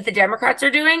that the Democrats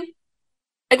are doing.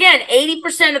 Again,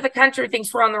 80% of the country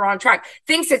thinks we're on the wrong track,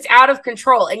 thinks it's out of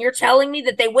control. And you're telling me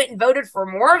that they went and voted for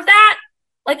more of that?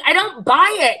 I don't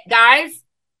buy it, guys.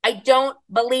 I don't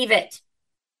believe it.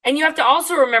 And you have to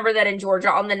also remember that in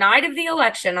Georgia, on the night of the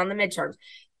election, on the midterms,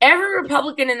 every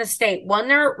Republican in the state won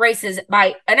their races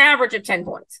by an average of 10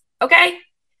 points. Okay?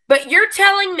 But you're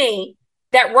telling me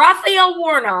that Raphael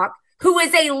Warnock, who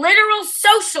is a literal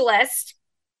socialist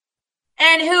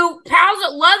and who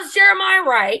loves Jeremiah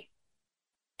Wright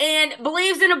and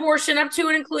believes in abortion up to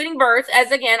and including birth,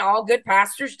 as again, all good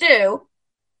pastors do,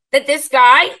 that this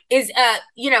guy is,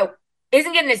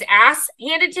 isn't getting his ass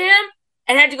handed to him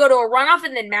and had to go to a runoff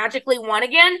and then magically won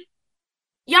again?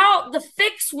 Y'all, the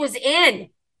fix was in.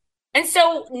 And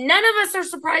so none of us are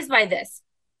surprised by this.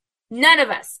 None of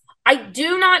us. I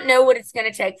do not know what it's going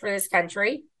to take for this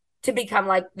country to become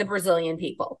like the Brazilian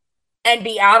people and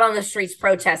be out on the streets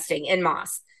protesting en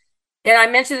masse. And I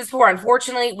mentioned this before.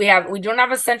 Unfortunately, we don't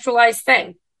have a centralized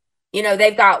thing.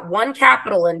 They've got one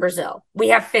capital in Brazil. We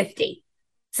have 50.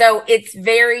 So it's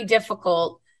very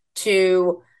difficult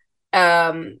to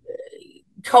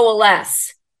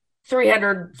coalesce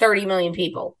 330 million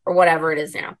people or whatever it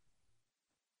is now.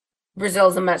 Brazil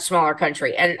is a much smaller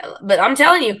country. But I'm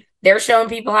telling you, they're showing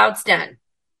people how it's done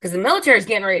because the military is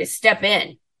getting ready to step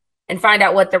in and find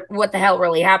out what the hell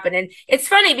really happened. And it's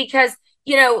funny because,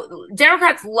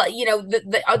 Democrats,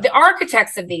 the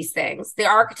architects of these things, the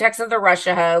architects of the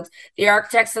Russia hoax, the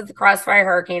architects of the Crossfire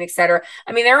Hurricane, et cetera.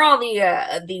 I mean, they're all the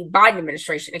Biden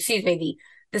administration, the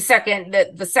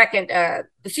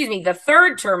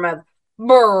third term of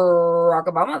Barack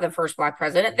Obama, the first Black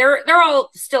president. They're all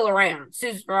still around.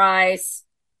 Susan Rice,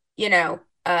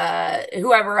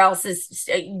 whoever else is,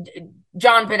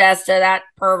 John Podesta, that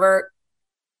pervert,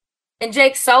 and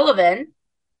Jake Sullivan.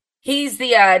 He's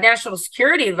the national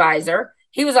security advisor.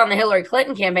 He was on the Hillary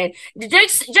Clinton campaign. Jake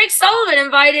Sullivan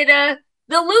invited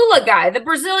the Lula guy, the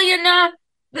Brazilian,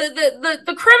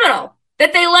 the criminal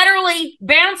that they literally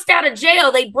bounced out of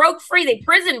jail. They broke free. They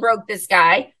prison broke this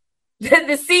guy,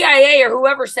 the CIA or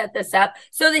whoever set this up,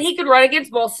 so that he could run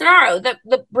against Bolsonaro,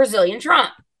 the Brazilian Trump.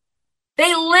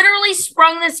 They literally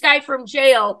sprung this guy from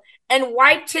jail and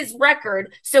wiped his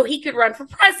record so he could run for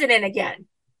president again.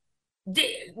 Do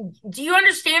you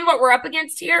understand what we're up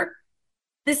against here?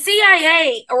 The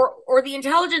CIA or the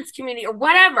intelligence community or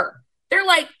whatever, they're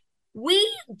like, we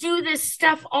do this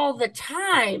stuff all the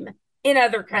time in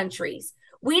other countries.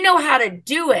 We know how to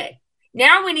do it.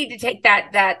 Now we need to take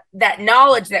that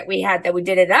knowledge that we had that we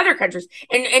did in other countries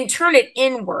and turn it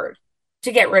inward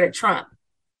to get rid of Trump,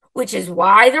 which is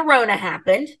why the Rona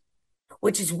happened,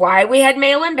 which is why we had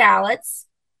mail-in ballots,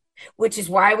 which is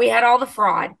why we had all the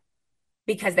fraud.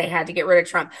 because they had to get rid of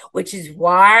Trump, which is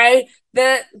why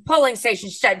the polling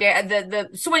stations shut down, the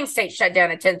swing states shut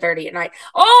down at 10:30 at night.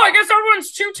 Oh, I guess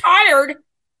everyone's too tired.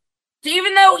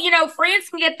 Even though, France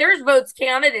can get their votes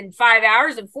counted in 5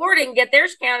 hours and Florida can get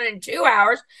theirs counted in 2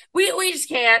 hours, we just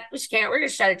can't. We just can't. We're going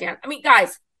to shut it down. I mean,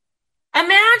 guys,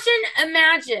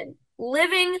 imagine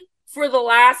living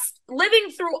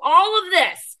through all of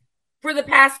this for the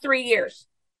past 3 years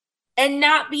and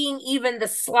not being even the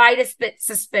slightest bit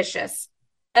suspicious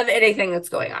of anything that's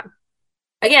going on.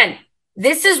 Again,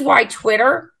 this is why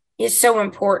Twitter is so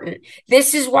important.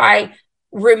 This is why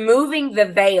removing the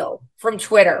veil from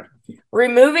Twitter,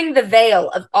 removing the veil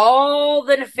of all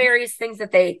the nefarious things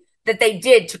that they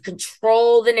did to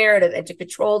control the narrative and to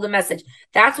control the message.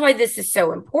 That's why this is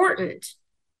so important.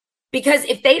 Because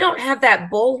if they don't have that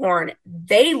bullhorn,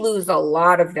 they lose a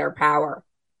lot of their power.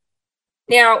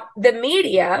 Now, the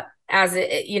media, as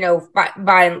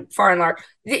by far and large,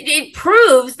 it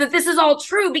proves that this is all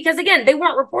true because, again, they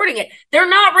weren't reporting it. They're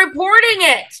not reporting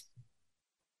it.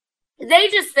 They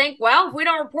just think, well, if we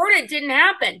don't report it, it didn't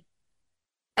happen.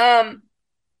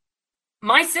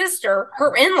 My sister,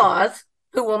 her in-laws,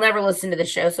 who will never listen to the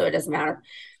show, so it doesn't matter.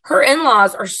 Her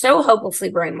in-laws are so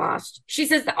hopelessly brainwashed. She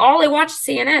says that all they watch is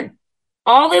CNN.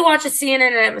 All they watch is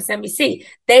CNN and MSNBC.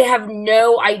 They have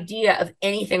no idea of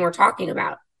anything we're talking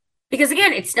about. Because,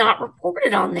 again, it's not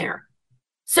reported on there.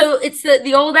 So it's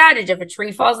the old adage, if a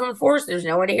tree falls in the forest, there's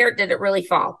no one to hear it. Did it really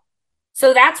fall?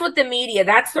 So that's what the media,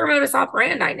 that's their modus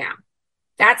operandi now.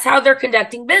 That's how they're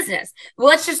conducting business.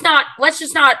 Let's just not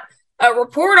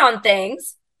report on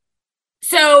things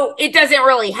so it doesn't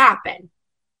really happen.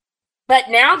 But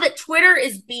now that Twitter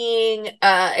is being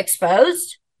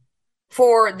exposed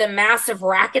for the massive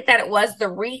racket that it was, the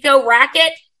RICO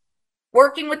racket,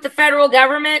 working with the federal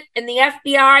government and the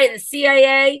FBI and the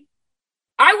CIA,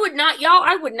 I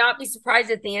would not be surprised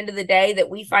at the end of the day that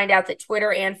we find out that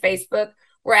Twitter and Facebook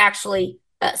were actually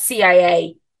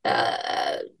CIA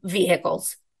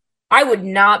vehicles. I would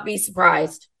not be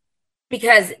surprised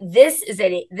because this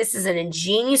is an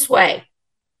ingenious way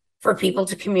for people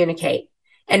to communicate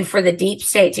and for the deep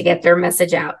state to get their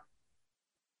message out.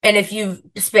 And if you've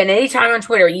spent any time on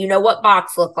Twitter, you know what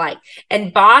bots look like.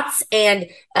 And bots and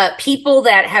people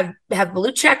that have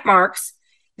blue check marks,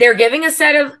 they're giving a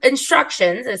set of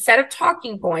instructions, a set of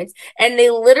talking points, and they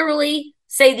literally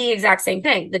say the exact same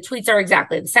thing. The tweets are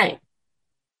exactly the same.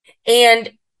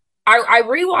 And I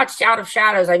rewatched Out of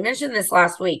Shadows. I mentioned this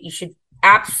last week. You should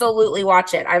absolutely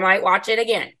watch it. I might watch it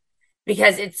again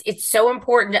because it's so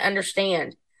important to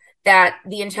understand that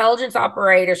the intelligence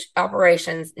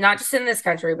operations, not just in this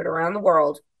country, but around the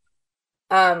world,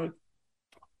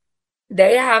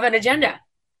 they have an agenda.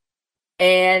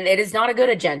 And it is not a good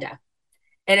agenda.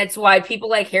 And it's why people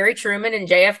like Harry Truman and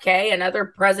JFK and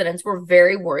other presidents were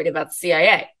very worried about the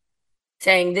CIA,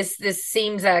 saying this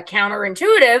seems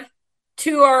counterintuitive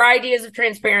to our ideas of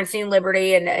transparency and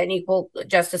liberty and equal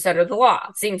justice under the law.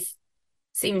 It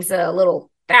seems a little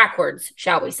backwards,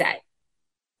 shall we say.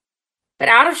 But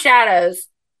Out of Shadows,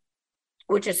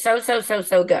 which is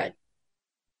so good,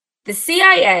 the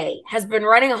CIA has been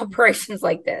running operations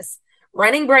like this,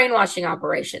 running brainwashing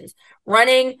operations,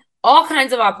 running all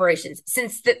kinds of operations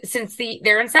since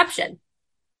their inception.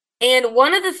 And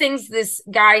one of the things this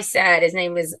guy said, his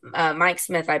name is Mike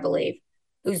Smith, I believe,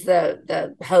 who's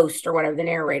the host or whatever, the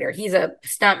narrator. He's a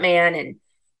stuntman, and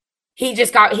he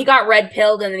got red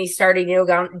pilled, and then he started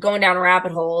going down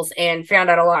rabbit holes and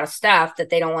found out a lot of stuff that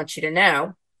they don't want you to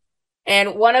know.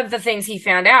 And one of the things he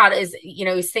found out is,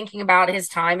 he's thinking about his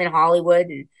time in Hollywood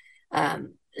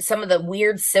and some of the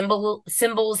weird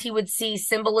symbols he would see,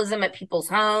 symbolism at people's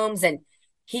homes. And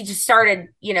he just started,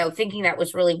 thinking that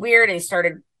was really weird. And he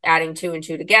started adding two and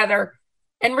two together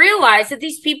and realized that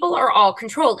these people are all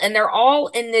controlled and they're all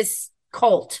in this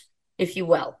cult, if you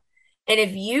will. And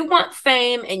if you want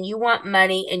fame and you want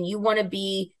money and you want to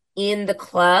be in the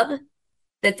club,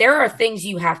 that there are things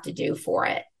you have to do for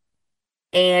it.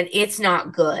 And it's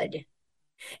not good.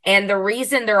 And the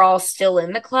reason they're all still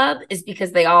in the club is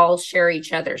because they all share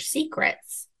each other's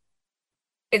secrets.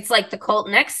 It's like the cult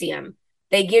Nexium.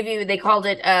 They called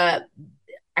it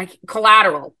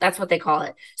collateral. That's what they call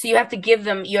it. So you have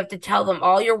to tell them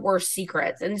all your worst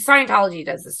secrets. And Scientology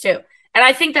does this too. And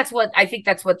I think that's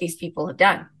what these people have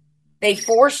done. They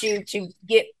force you to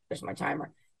there's my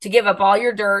timer, to give up all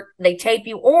your dirt. They tape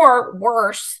you, or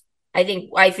worse, I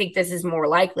think this is more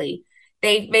likely.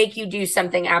 They make you do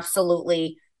something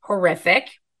absolutely horrific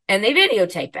and they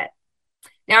videotape it.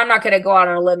 Now, I'm not going to go out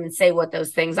on a limb and say what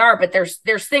those things are, but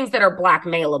there's things that are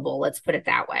blackmailable. Let's put it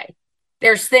that way.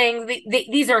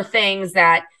 These are things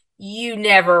that you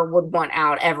never would want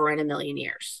out ever in a million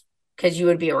years. because you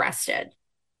would be arrested,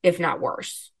 if not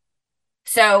worse.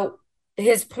 So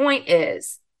his point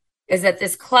is that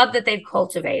this club that they've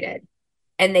cultivated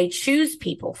and they choose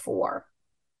people for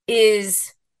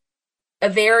is a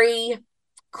very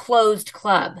closed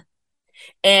club.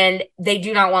 And they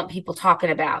do not want people talking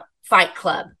about Fight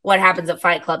Club. What happens at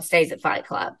Fight Club stays at Fight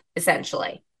Club,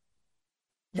 essentially.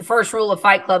 The first rule of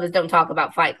Fight Club is don't talk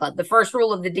about Fight Club. The first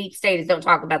rule of the deep state is don't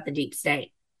talk about the deep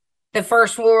state. The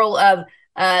first rule of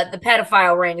the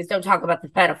pedophile ring is don't talk about the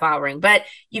pedophile ring. But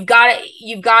you've got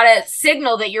to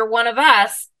signal that you're one of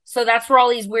us. So that's where all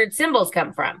these weird symbols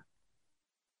come from.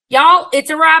 Y'all, it's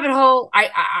a rabbit hole.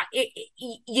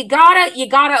 You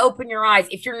gotta open your eyes.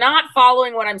 If you're not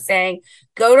following what I'm saying,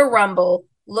 go to Rumble,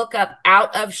 look up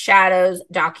Out of Shadows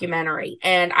documentary.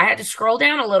 And I had to scroll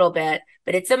down a little bit,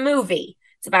 but it's a movie.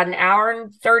 It's about an hour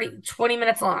and 20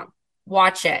 minutes long.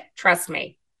 Watch it. Trust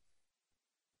me.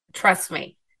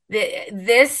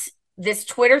 This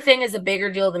Twitter thing is a bigger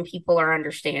deal than people are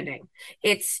understanding.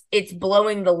 It's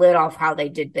blowing the lid off how they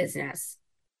did business.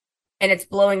 And it's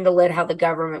blowing the lid how the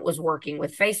government was working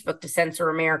with Facebook to censor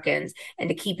Americans and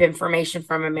to keep information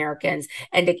from Americans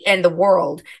and the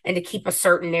world and to keep a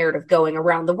certain narrative going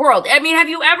around the world. I mean, have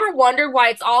you ever wondered why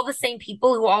it's all the same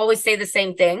people who always say the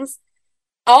same things?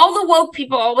 All the woke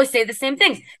people always say the same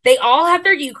things. They all have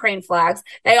their Ukraine flags.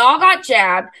 They all got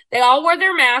jabbed. They all wear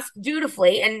their masks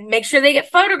dutifully and make sure they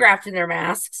get photographed in their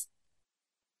masks.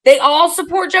 They all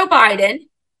support Joe Biden.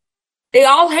 They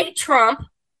all hate Trump.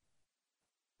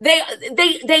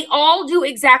 They all do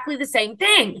exactly the same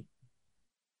thing.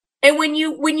 And when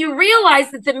you realize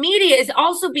that the media is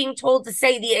also being told to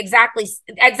say the exactly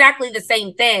the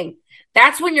same thing,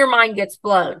 that's when your mind gets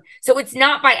blown. So it's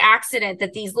not by accident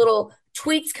that these little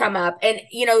tweets come up and,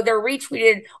 they're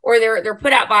retweeted or they're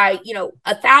put out by,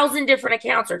 1,000 different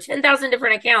accounts or 10,000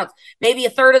 different accounts. Maybe a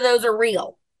third of those are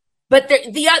real, but the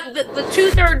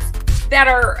 2/3 that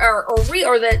are real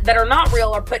or that are not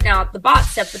real are putting out the bot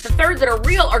stuff, but the third that are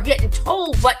real are getting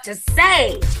told what to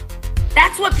say.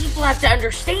 That's what people have to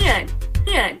understand.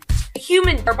 Man, the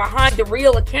humans are behind the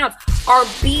real accounts are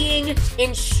being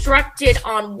instructed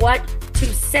on what to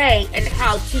say and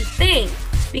how to think,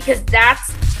 because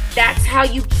that's how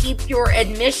you keep your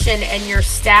admission and your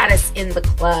status in the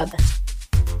club.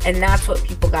 And that's what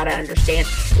people got to understand.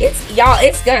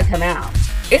 It's gonna come out.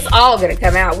 It's all gonna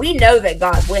come out. We know that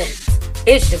God wins.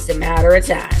 It's just a matter of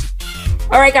time.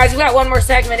 All right, guys, we got one more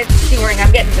segment. It's Ring.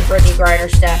 I'm getting to the Brittany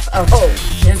Griner stuff. Oh,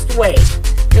 just wait.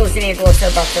 You're listening to the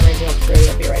Soapbox on Regional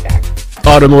Radio. I'll be right back.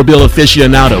 Automobile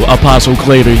aficionado Apostle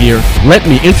Claver here. Let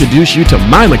me introduce you to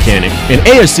my mechanic, an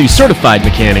ASC certified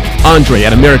mechanic, Andre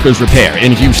at America's Repair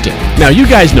in Houston. Now, you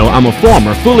guys know I'm a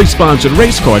former fully sponsored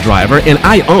race car driver and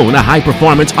I own a high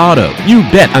performance auto. You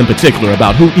bet I'm particular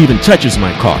about who even touches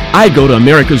my car. I go to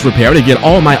America's Repair to get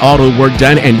all my auto work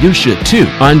done, and you should too.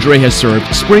 Andre has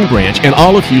served Spring Branch and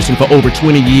all of Houston for over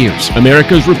 20 years.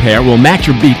 America's Repair will match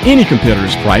or beat any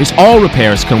competitor's price. All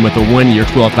repairs come with a 1-year,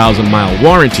 12,000-mile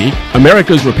warranty.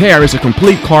 America's Repair is a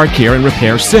complete car care and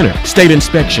repair center. State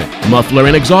inspection, muffler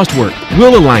and exhaust work,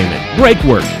 wheel alignment, brake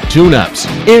work, tune-ups,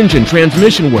 engine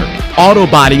transmission work, auto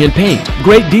body and paint.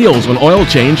 Great deals on oil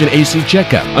change and AC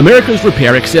checkup. America's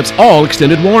Repair accepts all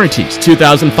extended warranties.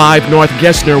 2005 North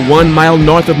Gessner, 1 mile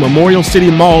north of Memorial City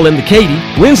Mall in the Katy.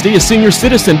 Wednesday is senior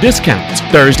citizen discounts.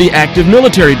 Thursday, active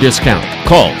military discount.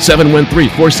 Call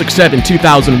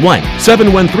 713-467-2001,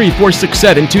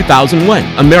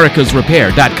 713-467-2001,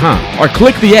 americasrepair.com, or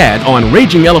click the ad on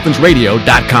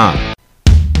RagingElePhantsRadio.com.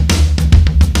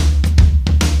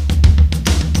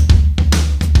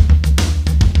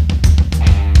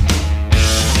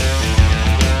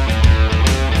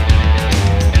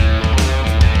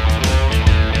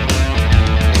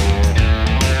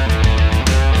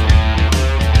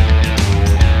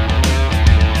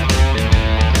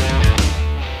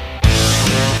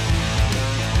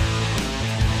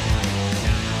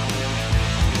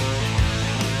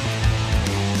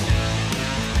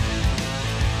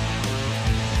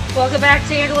 Welcome back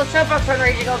to Angela's Soapbox on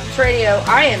Raging Elephants Radio.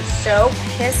 I am so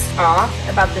pissed off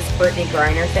about this Brittany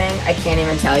Griner thing. I can't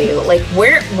even tell you. Like,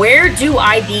 where do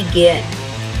I begin?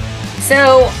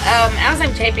 So, as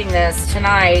I'm taping this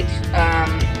tonight, I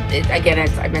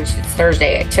mentioned it's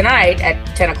Thursday. Tonight at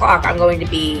 10 o'clock, I'm going to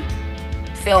be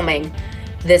filming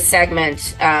this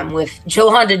segment with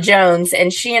Jolanda Jones,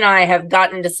 and she and I have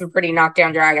gotten into some pretty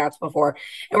knockdown dragouts before,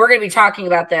 and we're going to be talking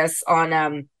about this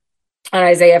on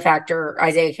Isaiah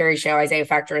Carey Show, Isaiah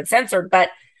Factor Uncensored. But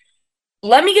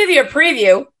let me give you a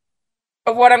preview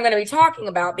of what I'm going to be talking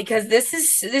about, because this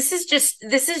is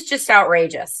just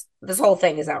outrageous. This whole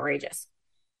thing is outrageous.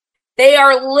 They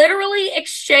are literally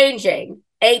exchanging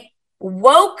a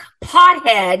woke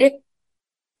pothead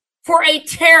for a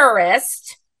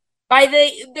terrorist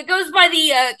that goes by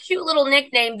the cute little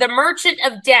nickname, the Merchant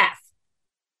of Death.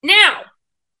 Now,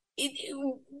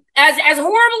 as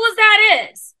horrible as that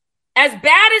is, as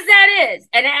bad as that is,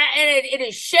 and it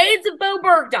is shades of Bo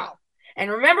Bergdahl.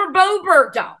 And remember Bo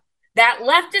Bergdahl, that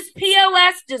leftist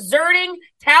POS deserting,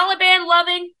 Taliban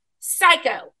loving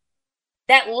psycho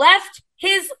that left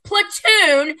his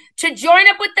platoon to join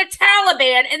up with the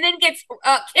Taliban and then gets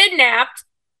kidnapped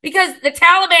because the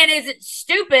Taliban isn't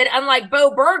stupid, unlike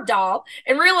Bo Bergdahl,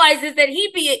 and realizes that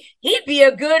he'd be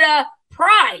a good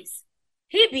prize.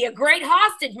 He'd be a great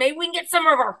hostage. Maybe we can get some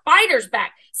of our fighters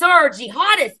back, some of our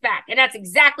jihadists back. And that's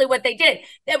exactly what they did.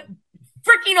 That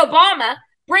freaking Obama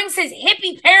brings his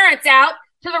hippie parents out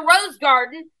to the Rose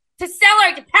Garden to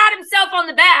celebrate, to pat himself on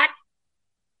the back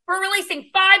for releasing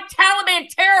 5 Taliban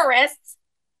terrorists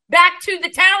back to the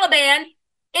Taliban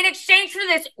in exchange for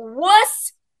this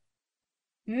wuss,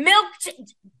 milked,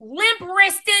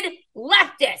 limp-wristed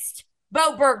leftist,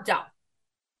 Bo Bergdahl.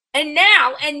 And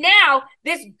now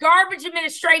this garbage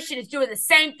administration is doing the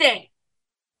same thing.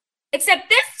 Except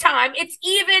this time, it's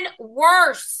even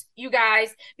worse, you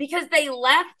guys, because they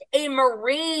left a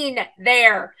Marine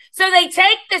there. So they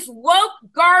take this woke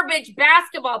garbage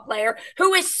basketball player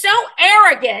who is so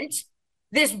arrogant,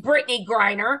 this Brittany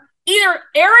Griner, either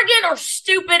arrogant or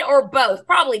stupid or both.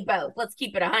 Probably both. Let's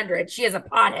keep it 100. She is a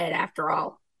pothead after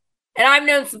all. And I've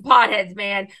known some potheads,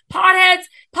 man. Potheads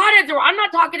are, I'm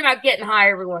not talking about getting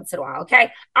high every once in a while,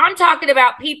 okay? I'm talking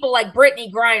about people like Brittany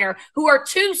Griner who are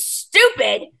too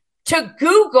stupid to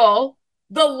Google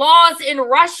the laws in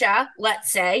Russia,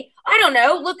 let's say. I don't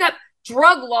know. Look up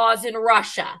drug laws in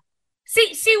Russia.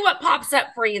 See what pops up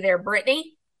for you there,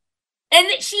 Brittany. And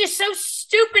that she is so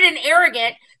stupid and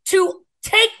arrogant to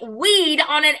take weed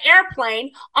on an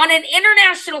airplane on an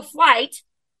international flight.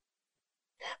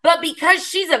 But because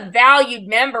she's a valued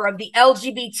member of the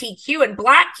LGBTQ and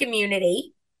Black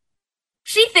community,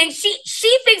 she thinks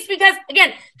because,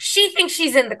 again, she thinks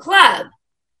she's in the club.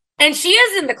 And she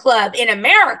is in the club in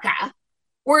America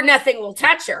where nothing will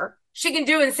touch her. She can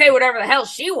do and say whatever the hell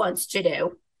she wants to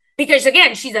do. Because,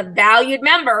 again, she's a valued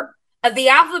member of the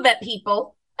alphabet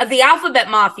people, of the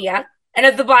alphabet mafia, and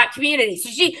of the Black community. So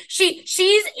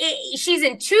she's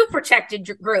in 2 protected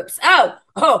groups.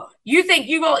 Oh, you think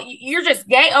you're just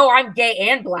gay? Oh, I'm gay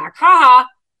and Black. Ha ha.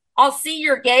 I'll see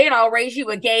you're gay and I'll raise you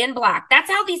a gay and Black. That's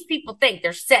how these people think.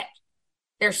 They're sick.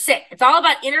 They're sick. It's all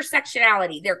about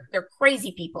intersectionality. They're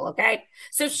crazy people, okay?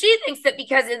 So she thinks that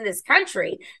because in this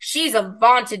country she's a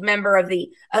vaunted member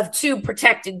of 2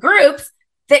 protected groups,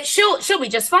 that she'll be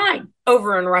just fine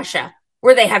over in Russia,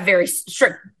 where they have very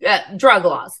strict drug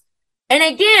laws. And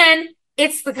again,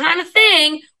 it's the kind of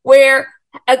thing where,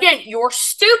 again, you're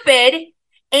stupid,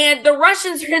 and the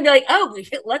Russians are going to be like, "Oh,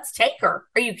 let's take her."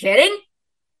 Are you kidding?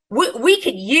 We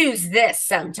could use this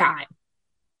sometime.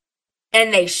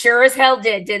 And they sure as hell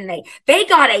did, didn't they? They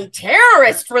got a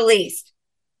terrorist released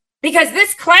because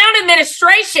this clown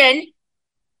administration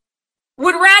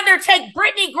would rather take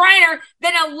Brittany Griner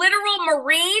than a literal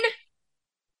Marine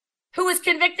who was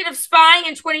convicted of spying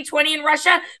in 2020 in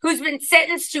Russia, who's been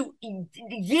sentenced to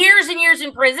years and years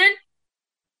in prison.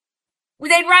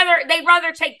 They'd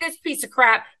rather take this piece of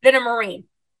crap than a Marine.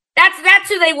 That's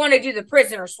who they want to do the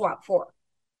prisoner swap for.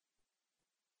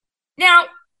 Now,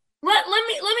 let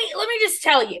me just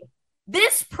tell you,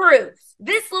 this proves,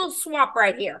 this little swap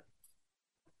right here,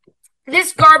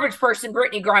 this garbage person,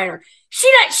 Brittany Griner,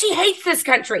 she hates this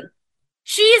country.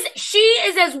 She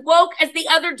is as woke as the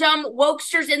other dumb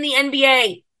wokesters in the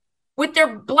NBA with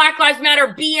their Black Lives Matter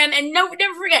BM. And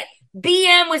never forget,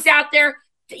 BM was out there,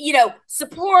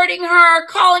 supporting her,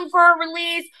 calling for her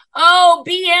release. Oh,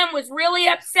 BM was really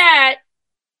upset.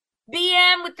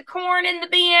 BM with the corn in the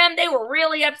BM, they were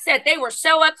really upset. They were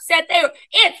so upset.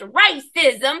 It's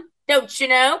racism, don't you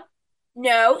know?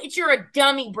 No, you're a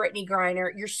dummy, Brittany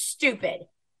Griner. You're stupid.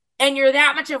 And you're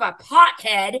that much of a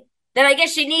pothead that I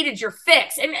guess you needed your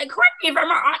fix. And correct me if I'm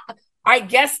wrong, I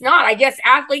guess not. I guess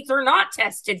athletes are not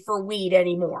tested for weed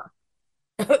anymore.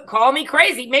 Call me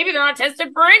crazy. Maybe they're not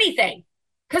tested for anything.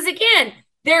 Because again,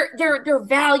 they're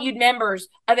valued members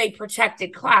of a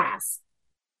protected class.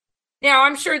 Now,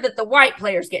 I'm sure that the white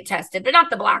players get tested, but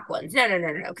not the Black ones. No,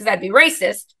 because that'd be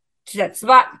racist to test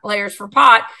Black players for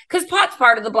pot, because pot's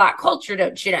part of the Black culture,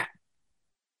 don't you know?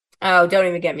 Oh, don't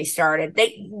even get me started.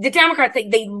 The Democrats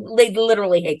think they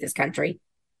literally hate this country.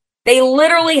 They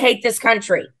literally hate this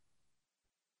country.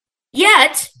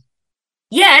 Yet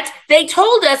they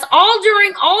told us all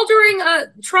during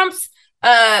Trump's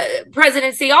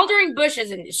presidency, all during Bush's,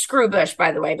 and screw Bush,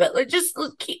 by the way, but let's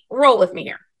roll with me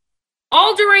here.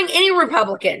 all during any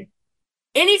Republican,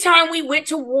 anytime we went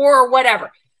to war or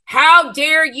whatever. How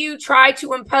dare you try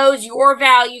to impose your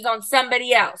values on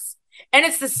somebody else? And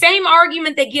it's the same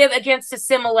argument they give against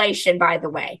assimilation, by the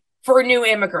way, for new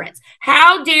immigrants.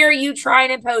 How dare you try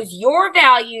and impose your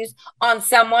values on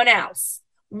someone else?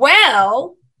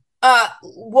 Well,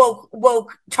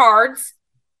 woke tards,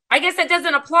 I guess that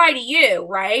doesn't apply to you,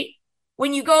 right?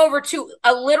 When you go over to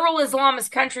a literal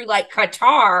Islamist country like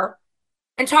Qatar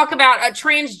and talk about a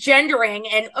transgendering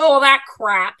and all that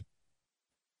crap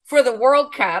for the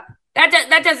World Cup,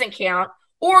 that doesn't count.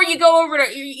 Or you go over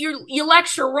to you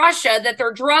lecture Russia that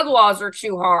their drug laws are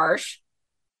too harsh.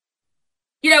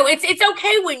 It's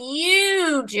okay when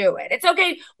you do it. It's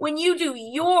okay when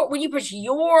you push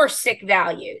your sick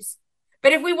values.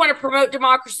 But if we want to promote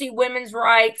democracy, women's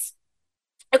rights,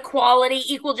 equality,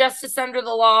 equal justice under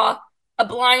the law, a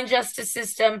blind justice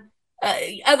system,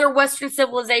 other Western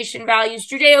civilization values,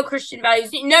 Judeo-Christian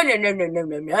values,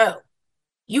 no.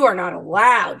 You are not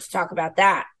allowed to talk about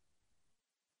that.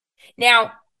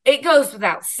 Now, it goes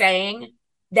without saying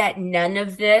that none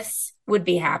of this would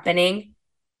be happening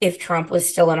if Trump was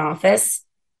still in office.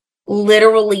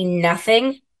 Literally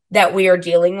nothing that we are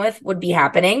dealing with would be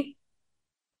happening.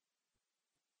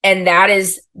 And that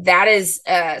is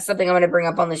something I'm going to bring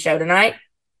up on the show tonight,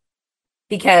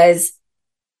 because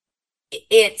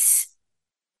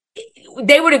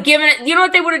they would have given it, you know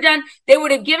what they would have done? They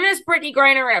would have given us Brittany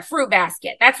Griner in a fruit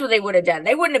basket. That's what they would have done.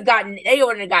 They wouldn't have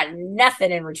gotten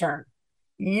nothing in return.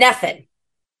 Nothing.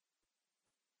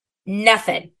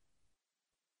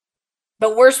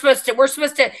 But we're supposed to,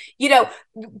 the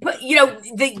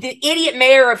idiot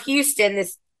mayor of Houston,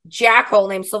 this jackhole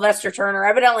named Sylvester Turner,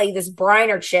 evidently this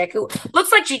Briner chick who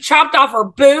looks like she chopped off her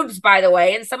boobs, by the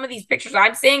way. In some of these pictures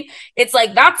I'm seeing, it's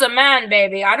like, that's a man,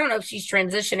 baby. I don't know if she's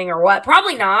transitioning or what.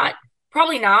 Probably not,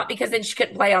 because then she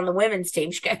couldn't play on the women's team,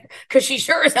 because she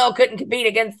sure as hell couldn't compete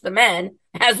against the men,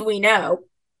 as we know.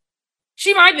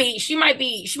 She might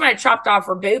have chopped off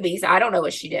her boobies. I don't know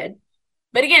what she did.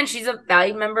 But again, she's a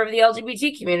valued member of the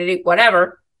LGBT community,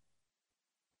 whatever.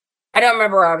 I don't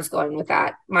remember where I was going with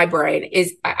that. My brain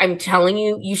is, I'm telling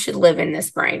you, you should live in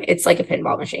this brain. It's like a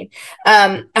pinball machine.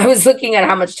 I was looking at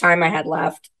how much time I had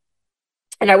left,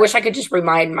 and I wish I could just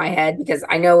remind my head, because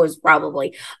I know it was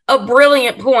probably a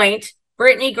brilliant point.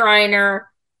 Brittany Griner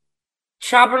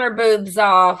chopping her boobs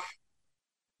off.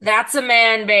 That's a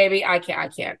man, baby. I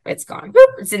can't. It's gone.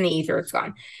 Boop, it's in the ether. It's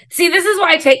gone. See, this is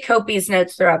why I take copious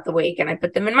notes throughout the week, and I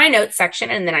put them in my notes section,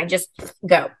 and then I just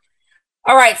go.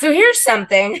 All right. So here's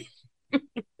something.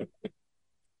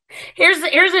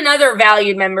 Here's another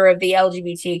valued member of the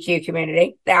LGBTQ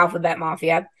community, the Alphabet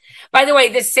Mafia. By the way,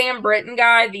 this Sam Britton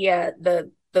guy,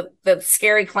 the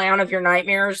scary clown of your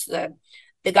nightmares, the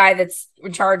guy that's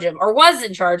in charge of, or was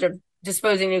in charge of,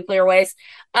 disposing nuclear waste,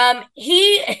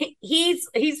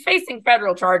 he's facing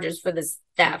federal charges for this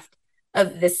theft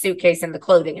of this suitcase and the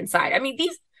clothing inside. I mean,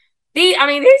 these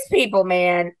people,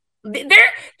 man,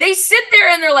 they sit there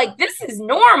and they're like, this is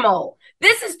normal.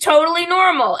 This is totally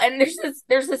normal. And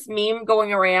there's this meme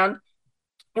going around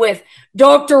with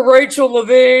Dr. Rachel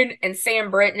Levine and Sam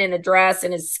Britton in a dress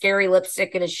and his scary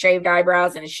lipstick and his shaved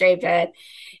eyebrows and his shaved head.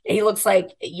 He looks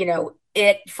like,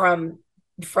 it from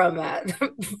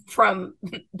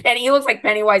Penny. He looks like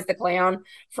Pennywise the Clown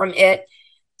from It.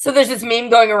 So there's this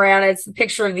meme going around. It's a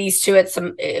picture of these two at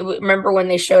remember when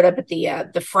they showed up at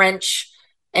the French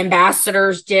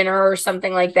ambassador's dinner or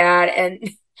something like that,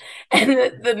 and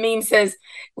the meme says,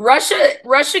 Russia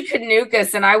could nuke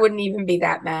us and I wouldn't even be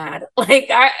that mad. Like,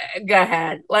 go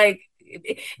ahead. Like,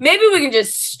 maybe we can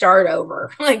just start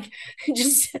over. Like,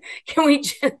 can we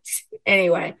just,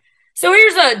 anyway. So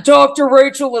here's a Dr.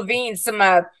 Rachel Levine,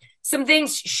 some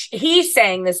things he's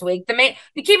saying this week.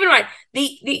 Keep in mind,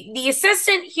 the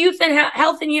assistant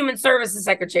health and human services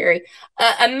secretary,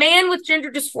 a man with gender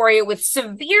dysphoria with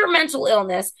severe mental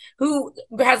illness who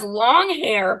has long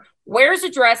hair, wears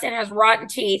a dress, and has rotten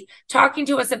teeth, talking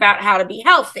to us about how to be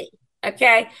healthy.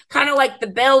 Okay, kind of like the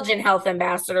Belgian health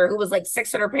ambassador who was like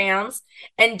 600 pounds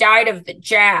and died of the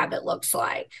jab. It looks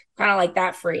like kind of like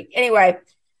that freak. Anyway.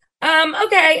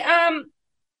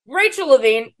 Rachel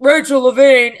Levine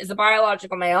is a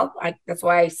biological male. That's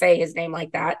why I say his name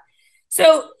like that.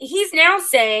 So he's now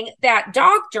saying that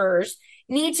doctors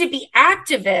need to be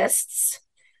activists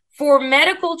for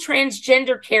medical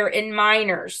transgender care in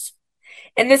minors.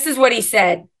 And this is what he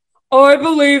said. I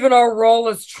believe in our role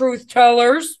as truth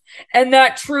tellers, and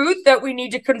that truth that we need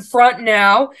to confront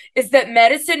now is that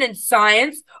medicine and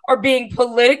science are being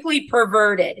politically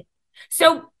perverted.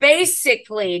 So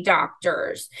basically,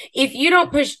 doctors, if you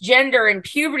don't push gender and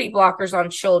puberty blockers on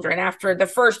children after the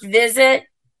first visit,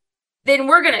 then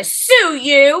we're going to sue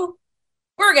you.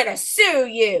 We're going to sue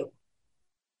you.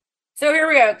 So here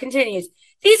we go. It continues.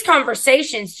 These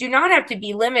conversations do not have to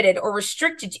be limited or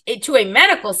restricted to a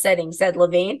medical setting, said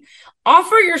Levine.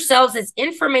 Offer yourselves as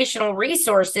informational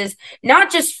resources,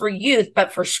 not just for youth,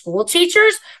 but for school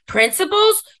teachers,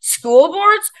 principals, school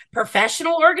boards,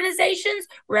 professional organizations,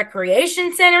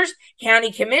 recreation centers,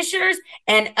 county commissioners,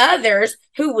 and others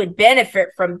who would benefit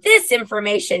from this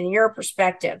information in your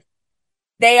perspective.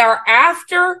 They are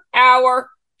after our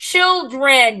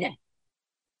children.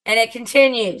 And it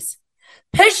continues.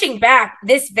 Pushing back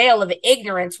this veil of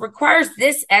ignorance requires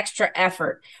this extra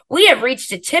effort. We have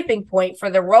reached a tipping point for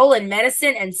the role in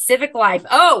medicine and civic life.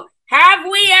 Oh, have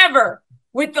we ever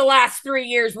with the last 3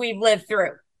 years we've lived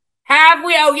through? Have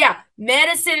we? Oh, yeah.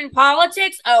 Medicine and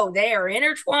politics. Oh, they are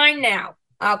intertwined now.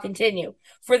 I'll continue.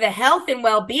 For the health and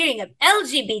well-being of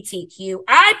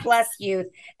LGBTQI plus youth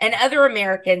and other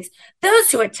Americans, those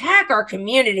who attack our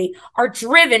community are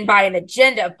driven by an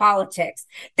agenda of politics.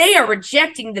 They are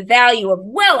rejecting the value of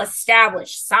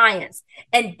well-established science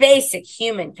and basic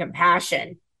human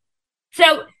compassion.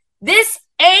 So this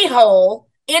a-hole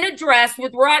in a dress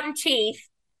with rotten teeth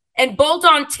and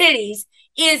bolt-on titties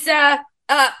is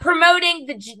promoting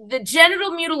the genital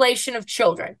mutilation of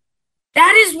children.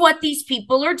 That is what these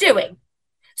people are doing.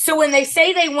 So when they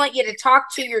say they want you to talk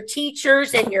to your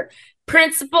teachers and your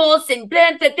principals and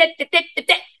blah, blah, blah, blah, blah,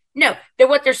 blah, no,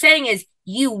 what they're saying is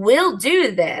you will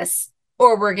do this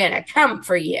or we're going to come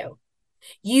for you.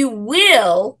 You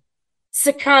will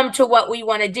succumb to what we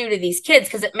want to do to these kids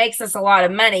because it makes us a lot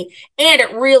of money and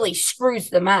it really screws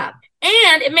them up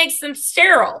and it makes them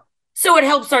sterile. So it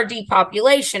helps our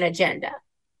depopulation agenda.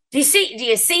 Do you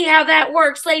see how that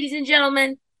works, ladies and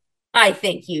gentlemen? I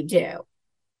think you do.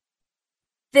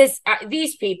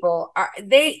 These people are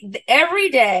every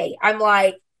day. I'm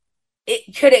like,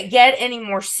 could it get any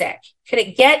more sick? Could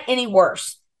it get any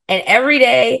worse? And every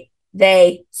day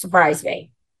they surprise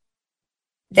me.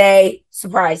 They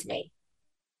surprise me.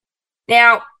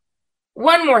 Now,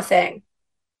 one more thing.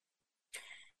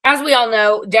 As we all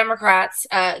know, Democrats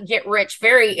get rich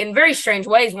in very strange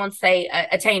ways once they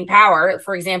attain power.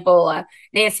 For example,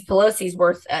 Nancy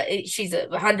Pelosi's she's a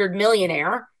 100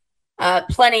 millionaire.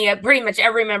 Pretty much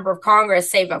every member of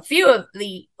Congress, save a few of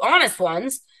the honest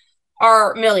ones,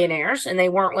 are millionaires, and they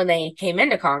weren't when they came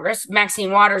into Congress.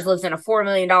 Maxine Waters lives in a $4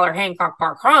 million Hancock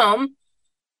Park home,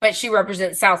 but she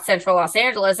represents South Central Los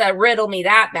Angeles. Riddle me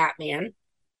that, Batman.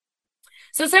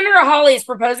 So Senator Hawley is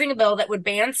proposing a bill that would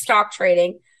ban stock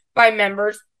trading by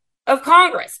members of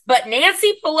Congress. But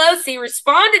Nancy Pelosi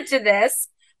responded to this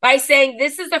by saying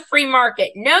this is a free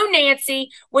market. No, Nancy,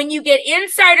 when you get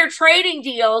insider trading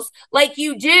deals like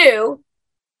you do,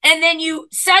 and then you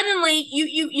suddenly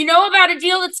you know about a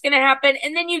deal that's going to happen,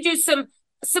 and then you do some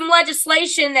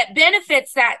legislation that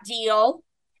benefits that deal,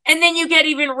 and then you get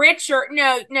even richer.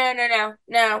 No,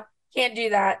 can't do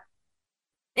that.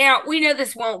 Now, we know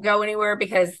this won't go anywhere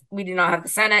because we do not have the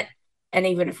Senate. And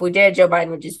even if we did, Joe Biden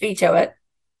would just veto it.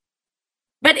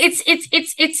 But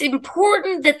it's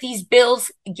important that these bills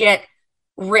get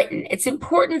written. It's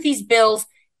important these bills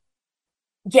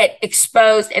get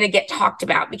exposed and get talked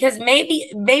about because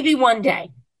maybe one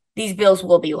day these bills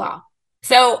will be law.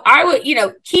 So I would,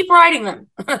 keep writing them.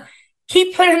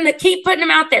 Keep putting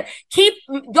them out there. Keep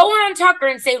going on Tucker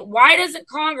and say, why doesn't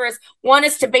Congress want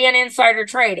us to ban insider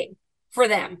trading for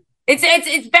them?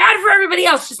 It's bad for everybody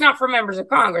else, just not for members of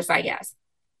Congress, I guess.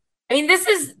 I mean, this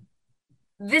is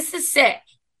sick.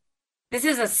 This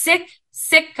is a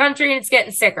sick country, and it's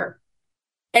getting sicker.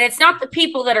 And it's not the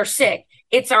people that are sick.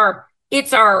 It's our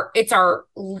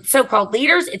so-called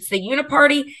leaders. It's the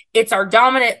uniparty. It's our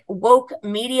dominant woke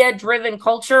media-driven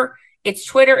culture. It's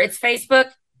Twitter. It's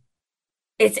Facebook.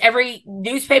 It's every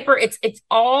newspaper. It's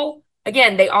all,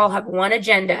 again, they all have one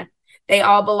agenda. They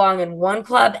all belong in one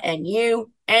club, and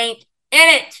you ain't in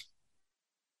it.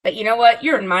 But you know what?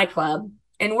 You're in my club,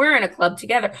 and we're in a club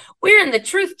together. We're in the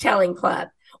truth-telling club.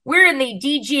 We're in the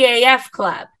DGAF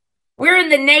club. We're in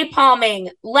the napalming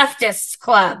leftists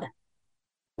club.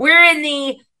 We're in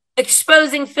the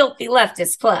exposing filthy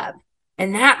leftist club.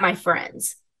 And that, my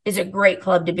friends, is a great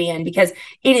club to be in because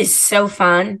it is so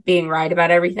fun being right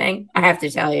about everything. I have to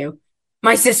tell you,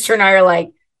 my sister and I are like,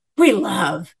 we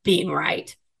love being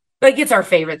right. Like, it's our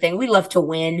favorite thing. We love to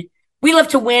win. We love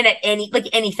to win at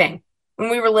anything. When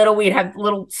we were little, we'd have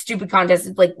little stupid contests.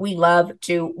 It's like, we love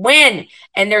to win.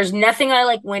 And there's nothing I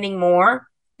like winning more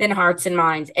than hearts and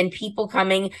minds and people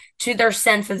coming to their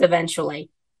senses eventually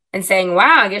and saying,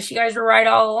 wow, I guess you guys were right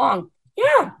all along.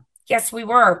 Yeah, guess we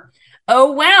were.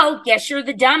 Oh, well, guess you're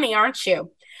the dummy, aren't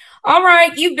you? All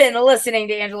right, you've been listening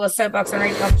to Angela's Soapbox on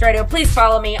Radio. Please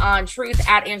follow me on Truth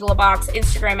at Angela Box,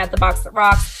 Instagram at The Box That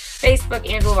Rocks, Facebook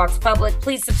Angela Box Public.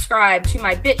 Please subscribe to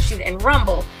my BitChute and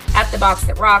Rumble at The Box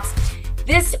That Rocks.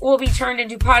 This will be turned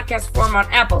into podcast form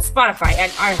on Apple, Spotify,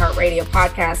 and iHeartRadio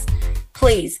podcasts.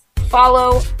 Please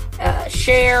follow,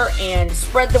 share, and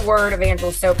spread the word of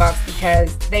Angela's Soapbox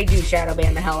because they do shadow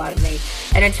ban the hell out of me.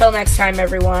 And until next time,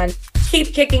 everyone,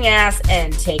 keep kicking ass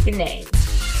and taking names.